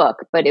in the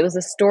book, but it was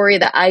a story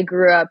that I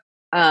grew up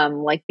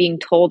like being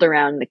told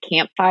around the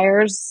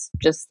campfires,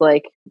 just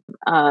like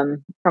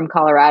from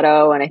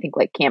Colorado. And I think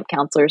like camp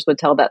counselors would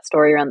tell that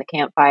story around the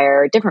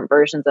campfire, different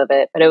versions of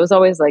it. But it was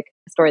always like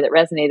a story that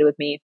resonated with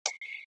me.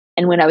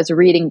 And when I was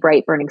reading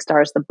Bright Burning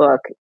Stars, the book,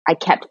 I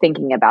kept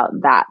thinking about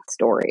that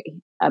story,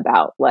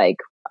 about like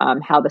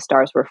how the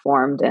stars were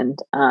formed. And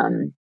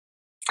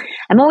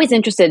I'm always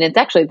interested.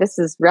 This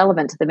is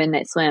relevant to the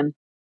Midnight Swim.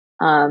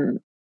 I'm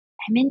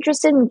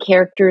interested in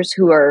characters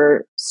who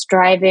are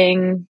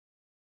striving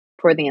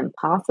for the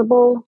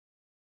impossible.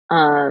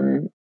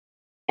 And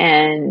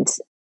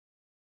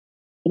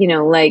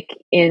like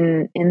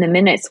in the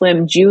Midnight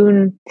Swim,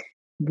 June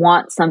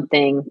wants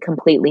something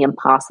completely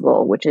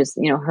impossible, which is,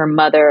 her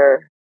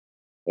mother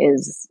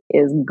is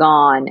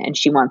gone and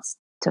she wants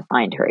to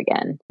find her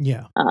again.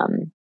 Yeah.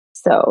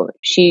 So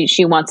she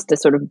wants to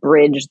sort of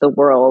bridge the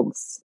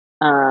worlds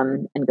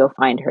and go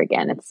find her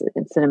again.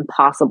 It's an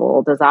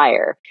impossible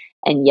desire.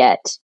 And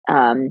yet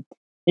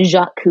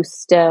Jacques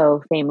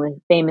Cousteau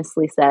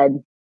famously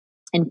said,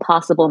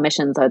 impossible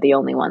missions are the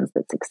only ones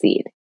that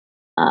succeed.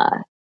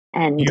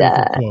 And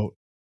Beautiful quote.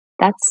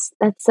 That's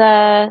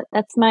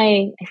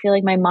my, I feel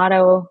like my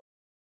motto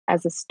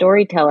as a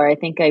storyteller. I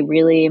think I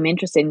really am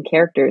interested in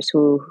characters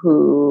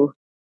who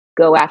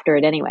go after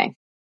it anyway.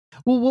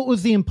 Well, what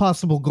was the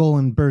impossible goal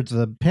in Birds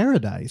of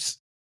Paradise?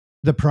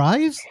 The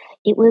prize?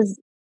 It was,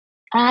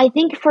 I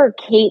think for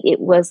Kate,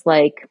 it was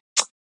like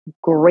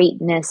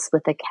greatness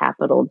with a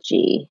capital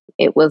G.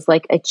 It was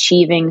like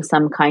achieving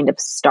some kind of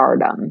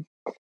stardom.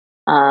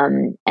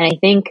 And I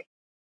think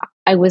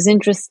I was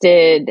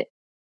interested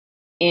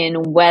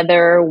in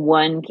whether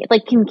one,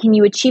 like, can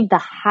you achieve the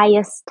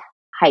highest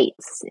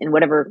heights in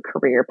whatever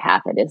career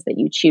path it is that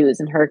you choose?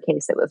 In her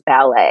case, it was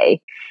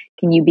ballet.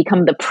 Can you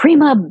become the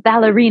prima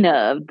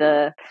ballerina of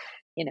the,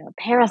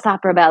 Paris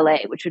Opera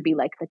Ballet, which would be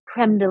like the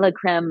creme de la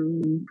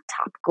creme,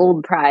 top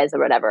gold prize or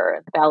whatever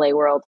in the ballet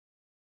world?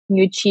 Can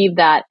you achieve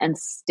that and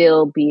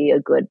still be a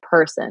good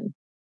person?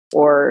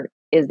 Or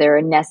is there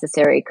a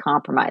necessary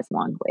compromise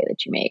along the way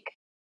that you make?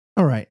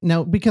 All right.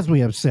 Now, because we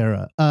have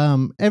Sarah,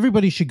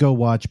 everybody should go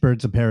watch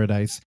Birds of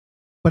Paradise.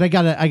 But I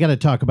gotta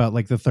talk about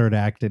like the third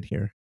act in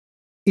here.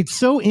 It's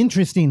so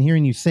interesting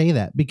hearing you say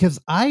that, because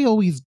I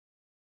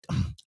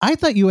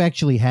thought you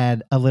actually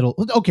had a little.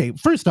 Okay,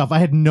 first off, I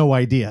had no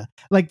idea.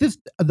 Like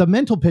the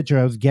mental picture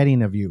I was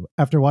getting of you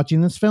after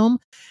watching this film,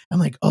 I'm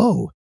like,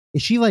 oh,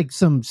 is she like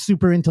some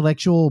super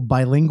intellectual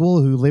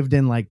bilingual who lived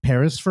in like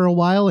Paris for a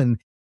while and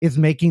is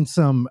making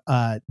some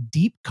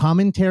deep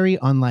commentary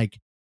on like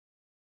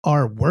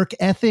our work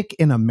ethic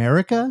in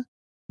America?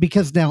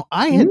 Because now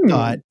I had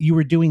thought you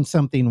were doing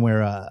something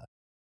where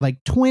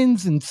like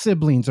twins and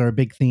siblings are a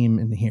big theme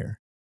in here.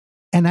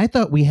 And I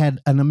thought we had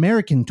an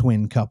American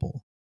twin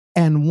couple,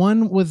 and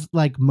one was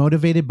like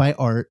motivated by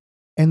art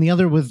and the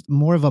other was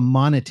more of a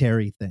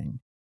monetary thing,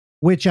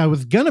 which I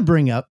was going to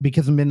bring up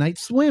because of Midnight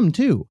Swim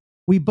too.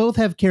 We both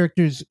have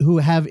characters who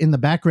have in the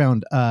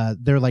background,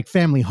 their like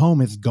family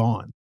home is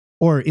gone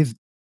or is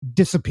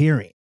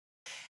disappearing.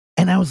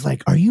 And I was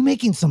like, are you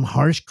making some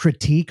harsh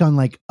critique on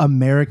like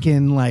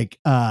American, like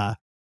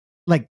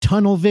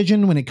tunnel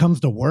vision when it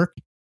comes to work?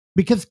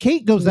 Because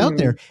Kate goes out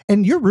there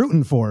and you're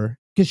rooting for her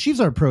because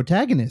she's our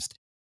protagonist.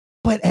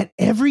 But at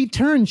every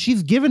turn,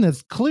 she's given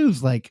us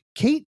clues like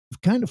Kate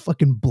kind of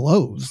fucking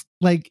blows.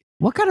 Like,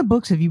 what kind of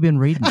books have you been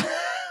reading?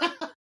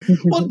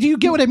 Well, do you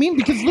get what I mean?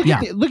 Because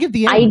look at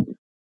the end.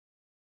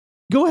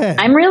 Go ahead.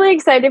 I'm really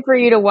excited for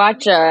you to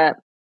watch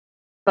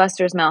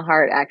Buster's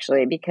Malhart,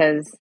 actually,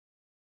 because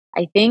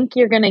I think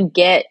you're going to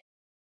get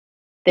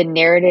the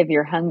narrative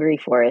you're hungry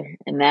for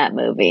in that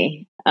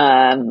movie.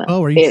 Are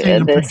you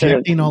saying I'm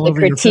projecting all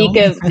over your film?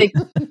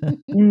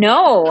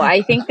 No,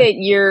 I think that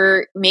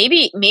you're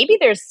maybe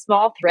there's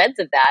small threads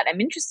of that.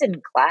 I'm interested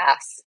in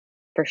Class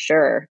for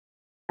sure.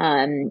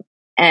 And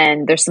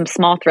there's some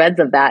small threads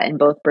of that in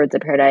both Birds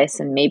of Paradise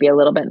and maybe a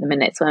little bit in The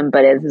Midnight Swim,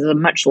 but there's a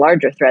much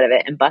larger thread of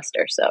it in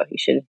Buster. So you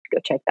should go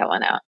check that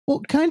one out.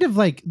 Well, kind of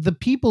like the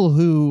people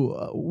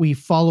who we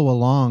follow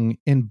along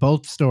in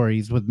both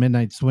stories with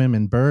Midnight Swim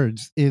and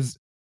Birds is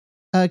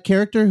a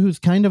character who's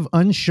kind of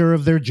unsure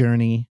of their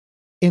journey.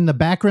 In the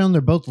background,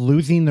 they're both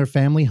losing their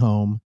family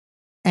home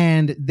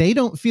and they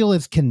don't feel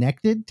as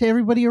connected to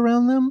everybody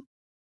around them.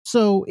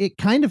 So it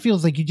kind of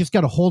feels like you just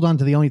got to hold on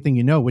to the only thing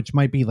you know, which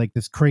might be like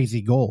this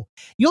crazy goal.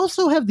 You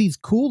also have these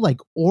cool, like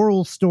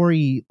oral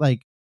story,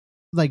 like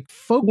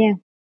folk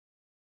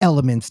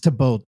elements to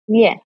both.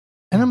 Yeah.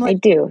 And I'm like, I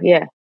do.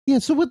 Yeah. Yeah.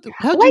 So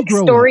how I do like you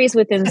grow stories up?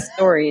 within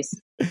stories.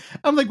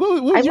 I'm like,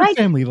 what was your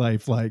family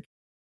life like?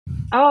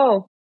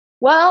 Oh,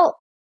 well,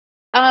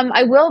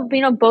 I will,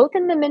 both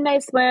in The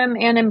Midnight Swim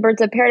and in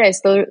Birds of Paradise,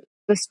 the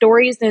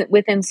stories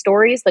within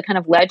stories, the kind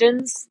of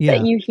legends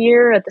that you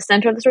hear at the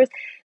center of the stories,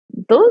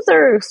 those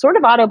are sort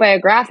of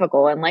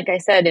autobiographical. And like I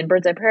said, in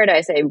Birds of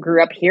Paradise, I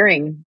grew up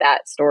hearing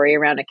that story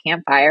around a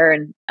campfire.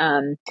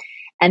 And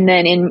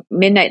then in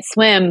Midnight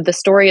Swim, the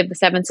story of the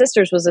Seven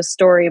Sisters was a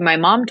story my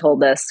mom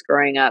told us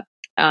growing up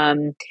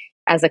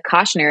as a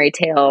cautionary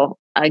tale,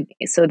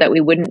 so that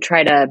we wouldn't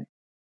try to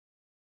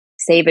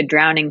save a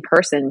drowning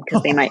person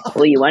because they might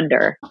pull you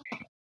under.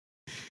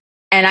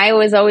 And I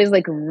was always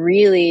like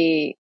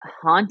really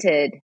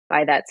haunted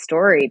by that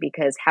story,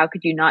 because how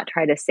could you not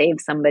try to save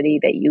somebody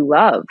that you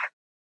love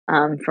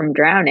from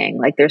drowning?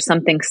 Like there's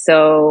something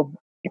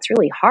it's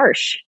really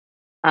harsh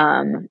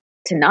to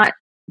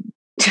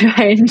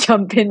try and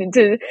jump in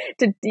to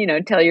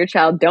tell your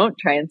child don't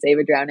try and save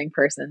a drowning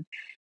person.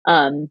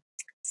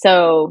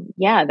 So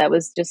yeah, that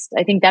was just,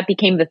 I think that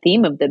became the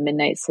theme of the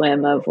Midnight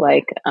Swim, of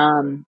like,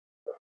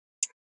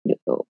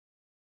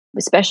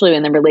 especially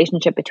in the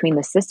relationship between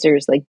the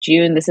sisters. Like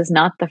June, this is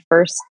not the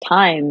first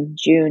time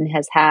June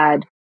has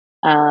had,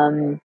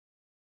 I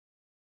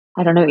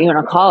don't know what you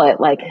want to call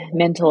it, like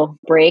mental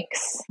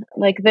breaks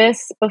like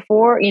this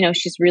before.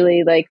 She's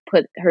really like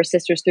put her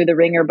sisters through the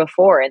ringer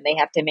before, and they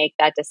have to make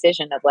that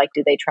decision of like,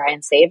 do they try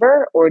and save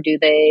her, or do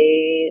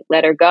they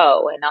let her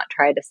go and not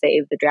try to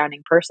save the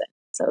drowning person?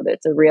 So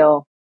it's a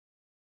real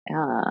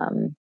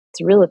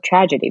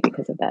tragedy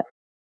because of that.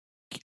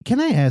 Can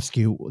I ask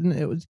you,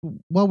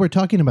 while we're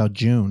talking about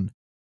June,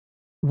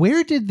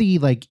 where did the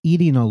like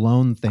eating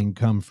alone thing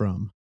come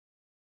from?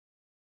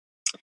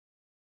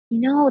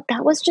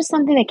 That was just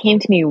something that came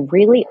to me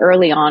really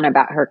early on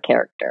about her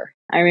character.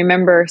 I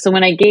remember, so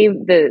when I gave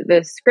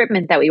the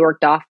scriptment that we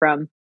worked off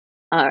of,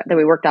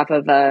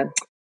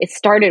 it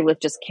started with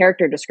just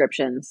character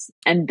descriptions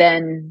and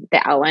then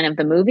the outline of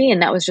the movie.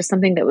 And that was just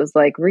something that was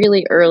like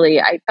really early.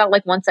 I felt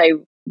like once I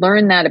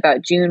learned that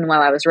about June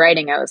while I was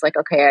writing, I was like,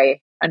 okay, I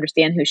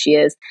understand who she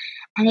is.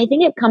 And I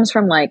think it comes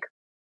from like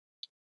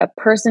a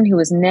person who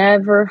was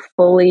never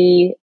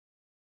fully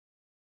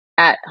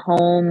at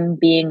home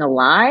being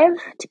alive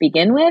to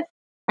begin with.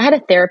 I had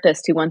a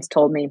therapist who once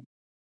told me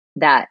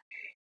that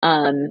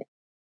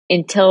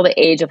until the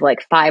age of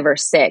like 5 or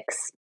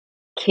 6,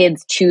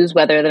 kids choose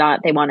whether or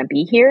not they want to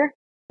be here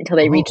until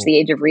they reach the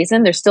age of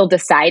reason. They're still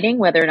deciding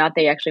whether or not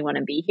they actually want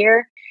to be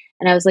here.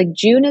 And I was like,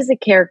 June is a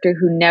character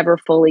who never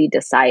fully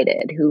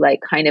decided, who like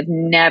kind of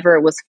never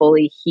was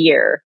fully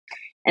here.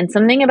 And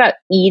something about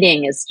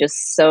eating is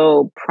just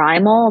so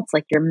primal. It's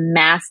like you're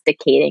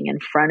masticating in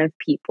front of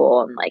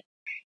people, and like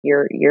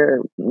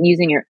you're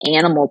using your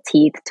animal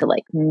teeth to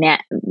like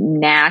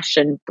gnash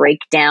and break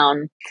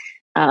down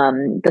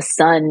the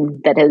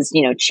sun that has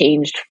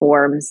changed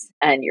forms,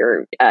 and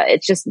you're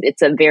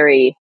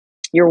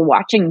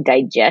watching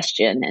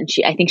digestion. And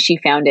I think she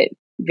found it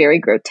very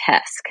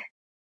grotesque.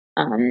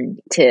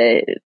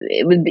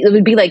 It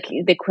would be like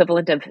the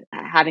equivalent of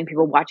having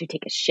people watch you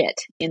take a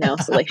shit,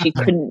 so like she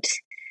couldn't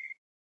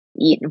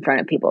eat in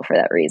front of people for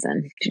that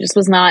reason. She just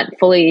was not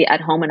fully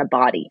at home in a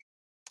body.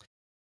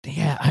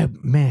 Yeah, I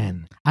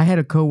had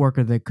a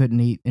coworker that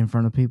couldn't eat in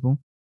front of people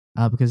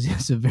because he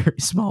has a very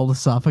small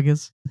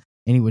esophagus,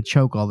 and he would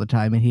choke all the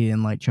time, and he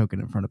didn't like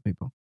choking in front of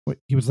people.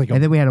 He was like,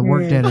 and then we had a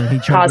work dinner, and he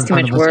choked in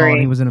front of us all, and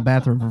he was in a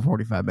bathroom for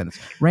 45 minutes.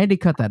 Randy,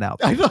 cut that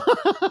out.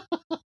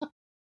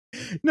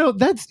 No,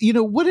 that's,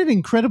 what an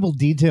incredible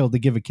detail to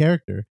give a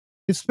character,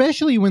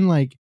 especially when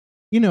like,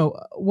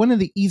 one of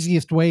the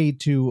easiest way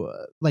to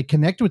like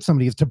connect with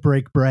somebody is to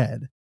break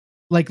bread.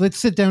 Like, let's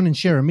sit down and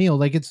share a meal.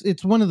 Like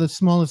it's one of the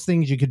smallest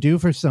things you could do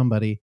for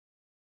somebody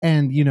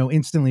and,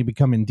 instantly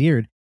become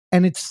endeared.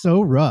 And it's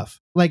so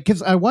rough. Like,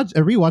 cause I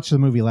rewatched the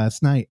movie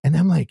last night and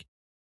I'm like,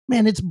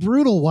 man, it's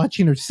brutal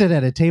watching her sit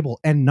at a table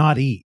and not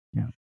eat.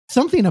 Yeah.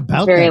 Something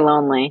about very that.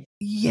 lonely.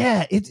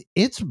 Yeah.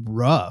 It's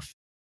rough.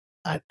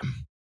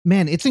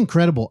 Man, it's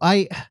incredible.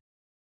 I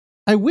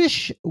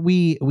wish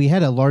we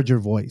had a larger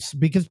voice,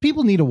 because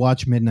people need to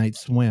watch Midnight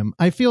Swim.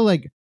 I feel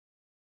like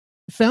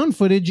found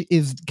footage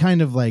is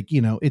kind of like,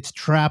 it's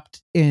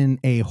trapped in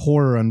a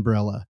horror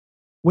umbrella,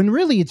 when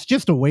really it's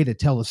just a way to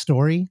tell a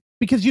story.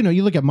 Because, you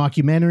look at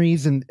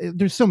mockumentaries and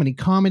there's so many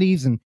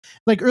comedies, and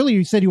like earlier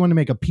you said you want to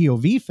make a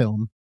POV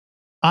film.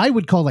 I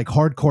would call like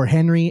Hardcore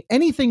Henry,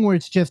 anything where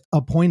it's just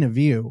a point of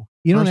view.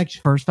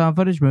 First found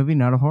footage movie,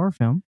 not a horror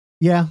film.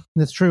 Yeah,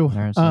 that's true.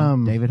 There's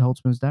David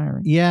Holtzman's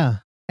Diary. Yeah.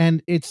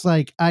 And it's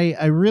like,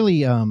 I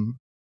really,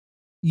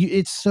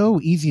 it's so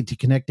easy to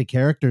connect to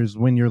characters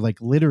when you're like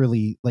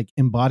literally like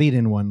embodied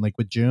in one, like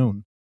with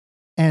June.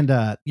 And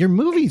your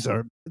movies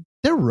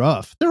they're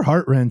rough. They're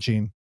heart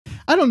wrenching.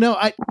 I don't know.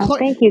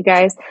 Thank you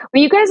guys.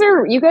 Well, you guys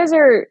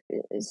are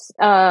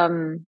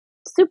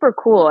super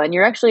cool, and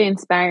you're actually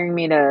inspiring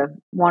me to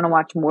want to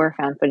watch more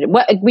found footage.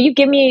 What will you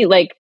give me,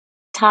 like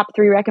top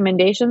 3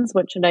 recommendations?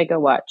 What should I go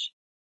watch?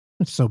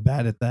 I'm so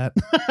bad at that.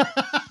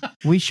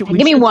 Give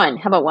me one.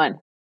 How about one?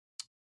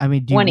 I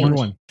mean, do you want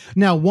one?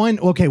 Now, one.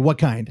 Okay, what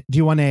kind? Do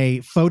you want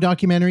a faux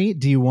documentary?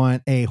 Do you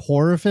want a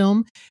horror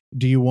film?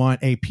 Do you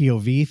want a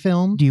POV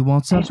film? Do you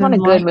want something? I just want a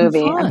good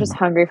movie. I'm just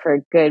hungry for a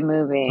good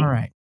movie. All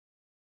right.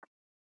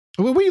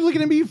 What are you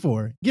looking at me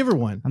for? Give her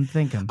one. I'm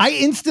thinking.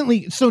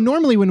 So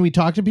normally when we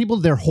talk to people,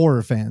 they're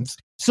horror fans.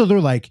 So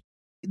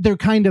they're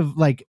kind of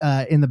like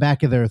in the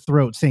back of their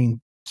throat saying,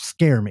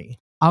 scare me.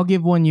 I'll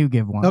give one, you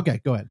give one. Okay,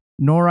 go ahead.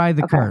 Nori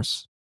the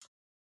Curse.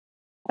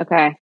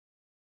 Okay.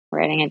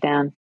 Writing it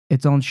down.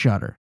 It's on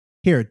Shudder.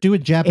 Here, do a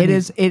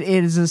Japanese. It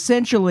is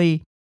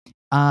essentially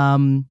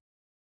the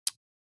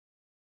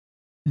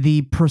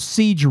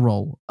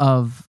procedural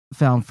of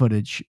found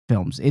footage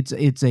films. It's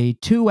a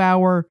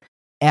 2-hour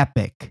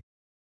epic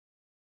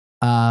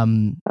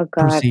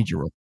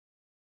procedural.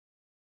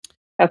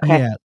 Okay.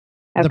 Yeah.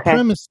 The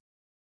premise,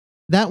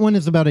 that one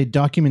is about a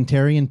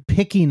documentarian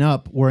picking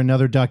up where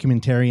another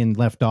documentarian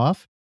left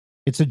off.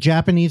 It's a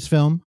Japanese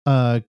film.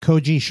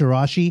 Koji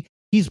Shirashi.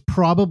 He's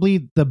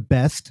probably the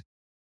best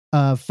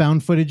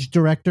found footage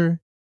director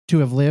to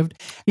have lived.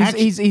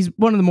 He's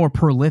one of the more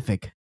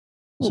prolific,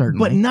 certainly,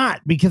 but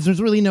not because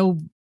there's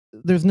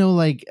no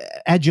like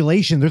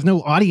adulation. There's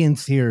no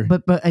audience here.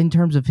 But in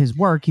terms of his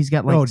work, he's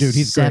got like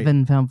he's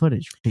 7 found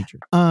footage features.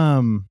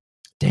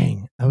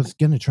 Dang, I was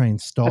gonna try and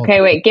stall. Okay,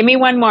 wait, give me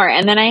one more,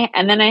 and then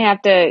I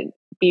have to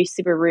be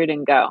super rude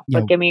and go.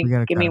 Yeah, but give me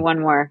one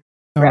more.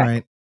 All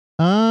right.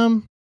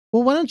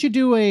 Well, why don't you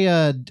do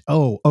a?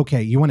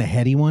 Okay. You want a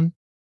heady one?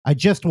 I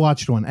just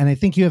watched one, and I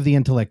think you have the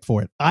intellect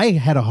for it. I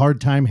had a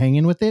hard time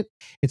hanging with it.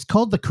 It's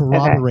called The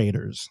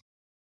Corroborators.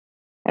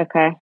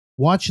 Okay.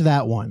 Watch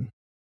that one.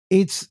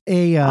 It's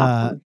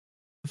a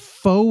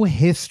faux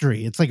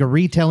history. It's like a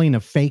retelling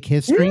of fake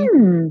history,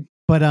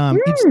 but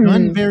it's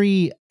done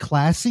very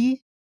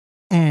classy.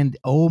 And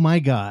oh my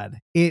God,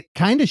 it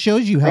kind of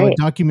shows you how a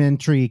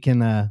documentary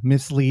can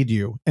mislead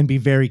you and be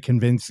very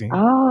convincing.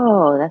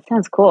 Oh, that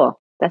sounds cool.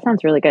 That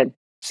sounds really good.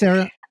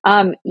 Sarah?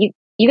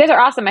 You guys are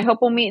awesome. I hope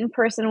we'll meet in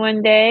person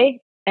one day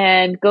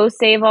and go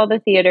save all the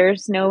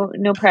theaters. No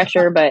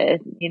pressure, but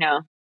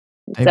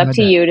it's up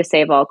to you to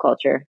save all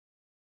culture.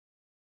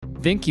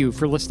 Thank you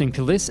for listening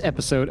to this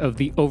episode of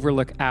the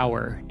Overlook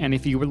Hour. And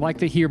if you would like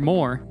to hear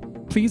more,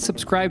 please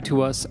subscribe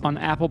to us on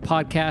Apple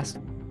Podcasts,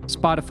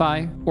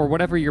 Spotify, or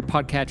whatever your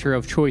podcatcher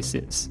of choice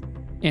is.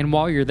 And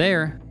while you're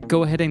there,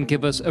 go ahead and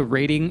give us a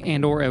rating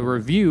and or a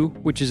review,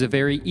 which is a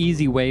very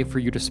easy way for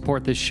you to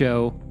support this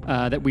show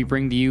that we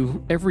bring to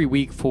you every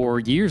week for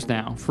years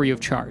now, free of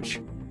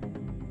charge.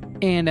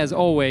 And as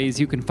always,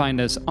 you can find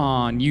us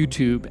on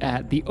YouTube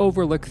at The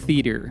Overlook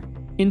Theater,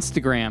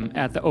 Instagram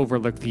at The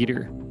Overlook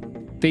Theater,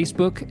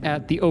 Facebook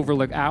at The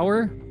Overlook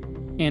Hour,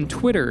 and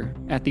Twitter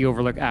at The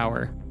Overlook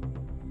Hour.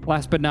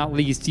 Last but not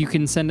least, you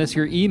can send us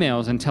your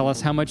emails and tell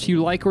us how much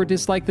you like or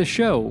dislike the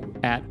show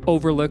at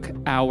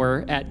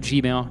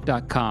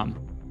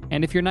overlookhour@gmail.com.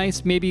 And if you're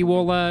nice, maybe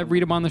we'll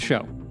read them on the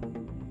show.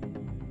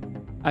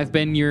 I've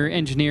been your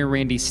engineer,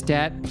 Randy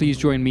Stat. Please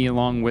join me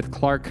along with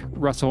Clark,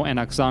 Russell, and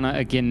Oksana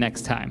again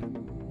next time.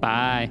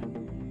 Bye.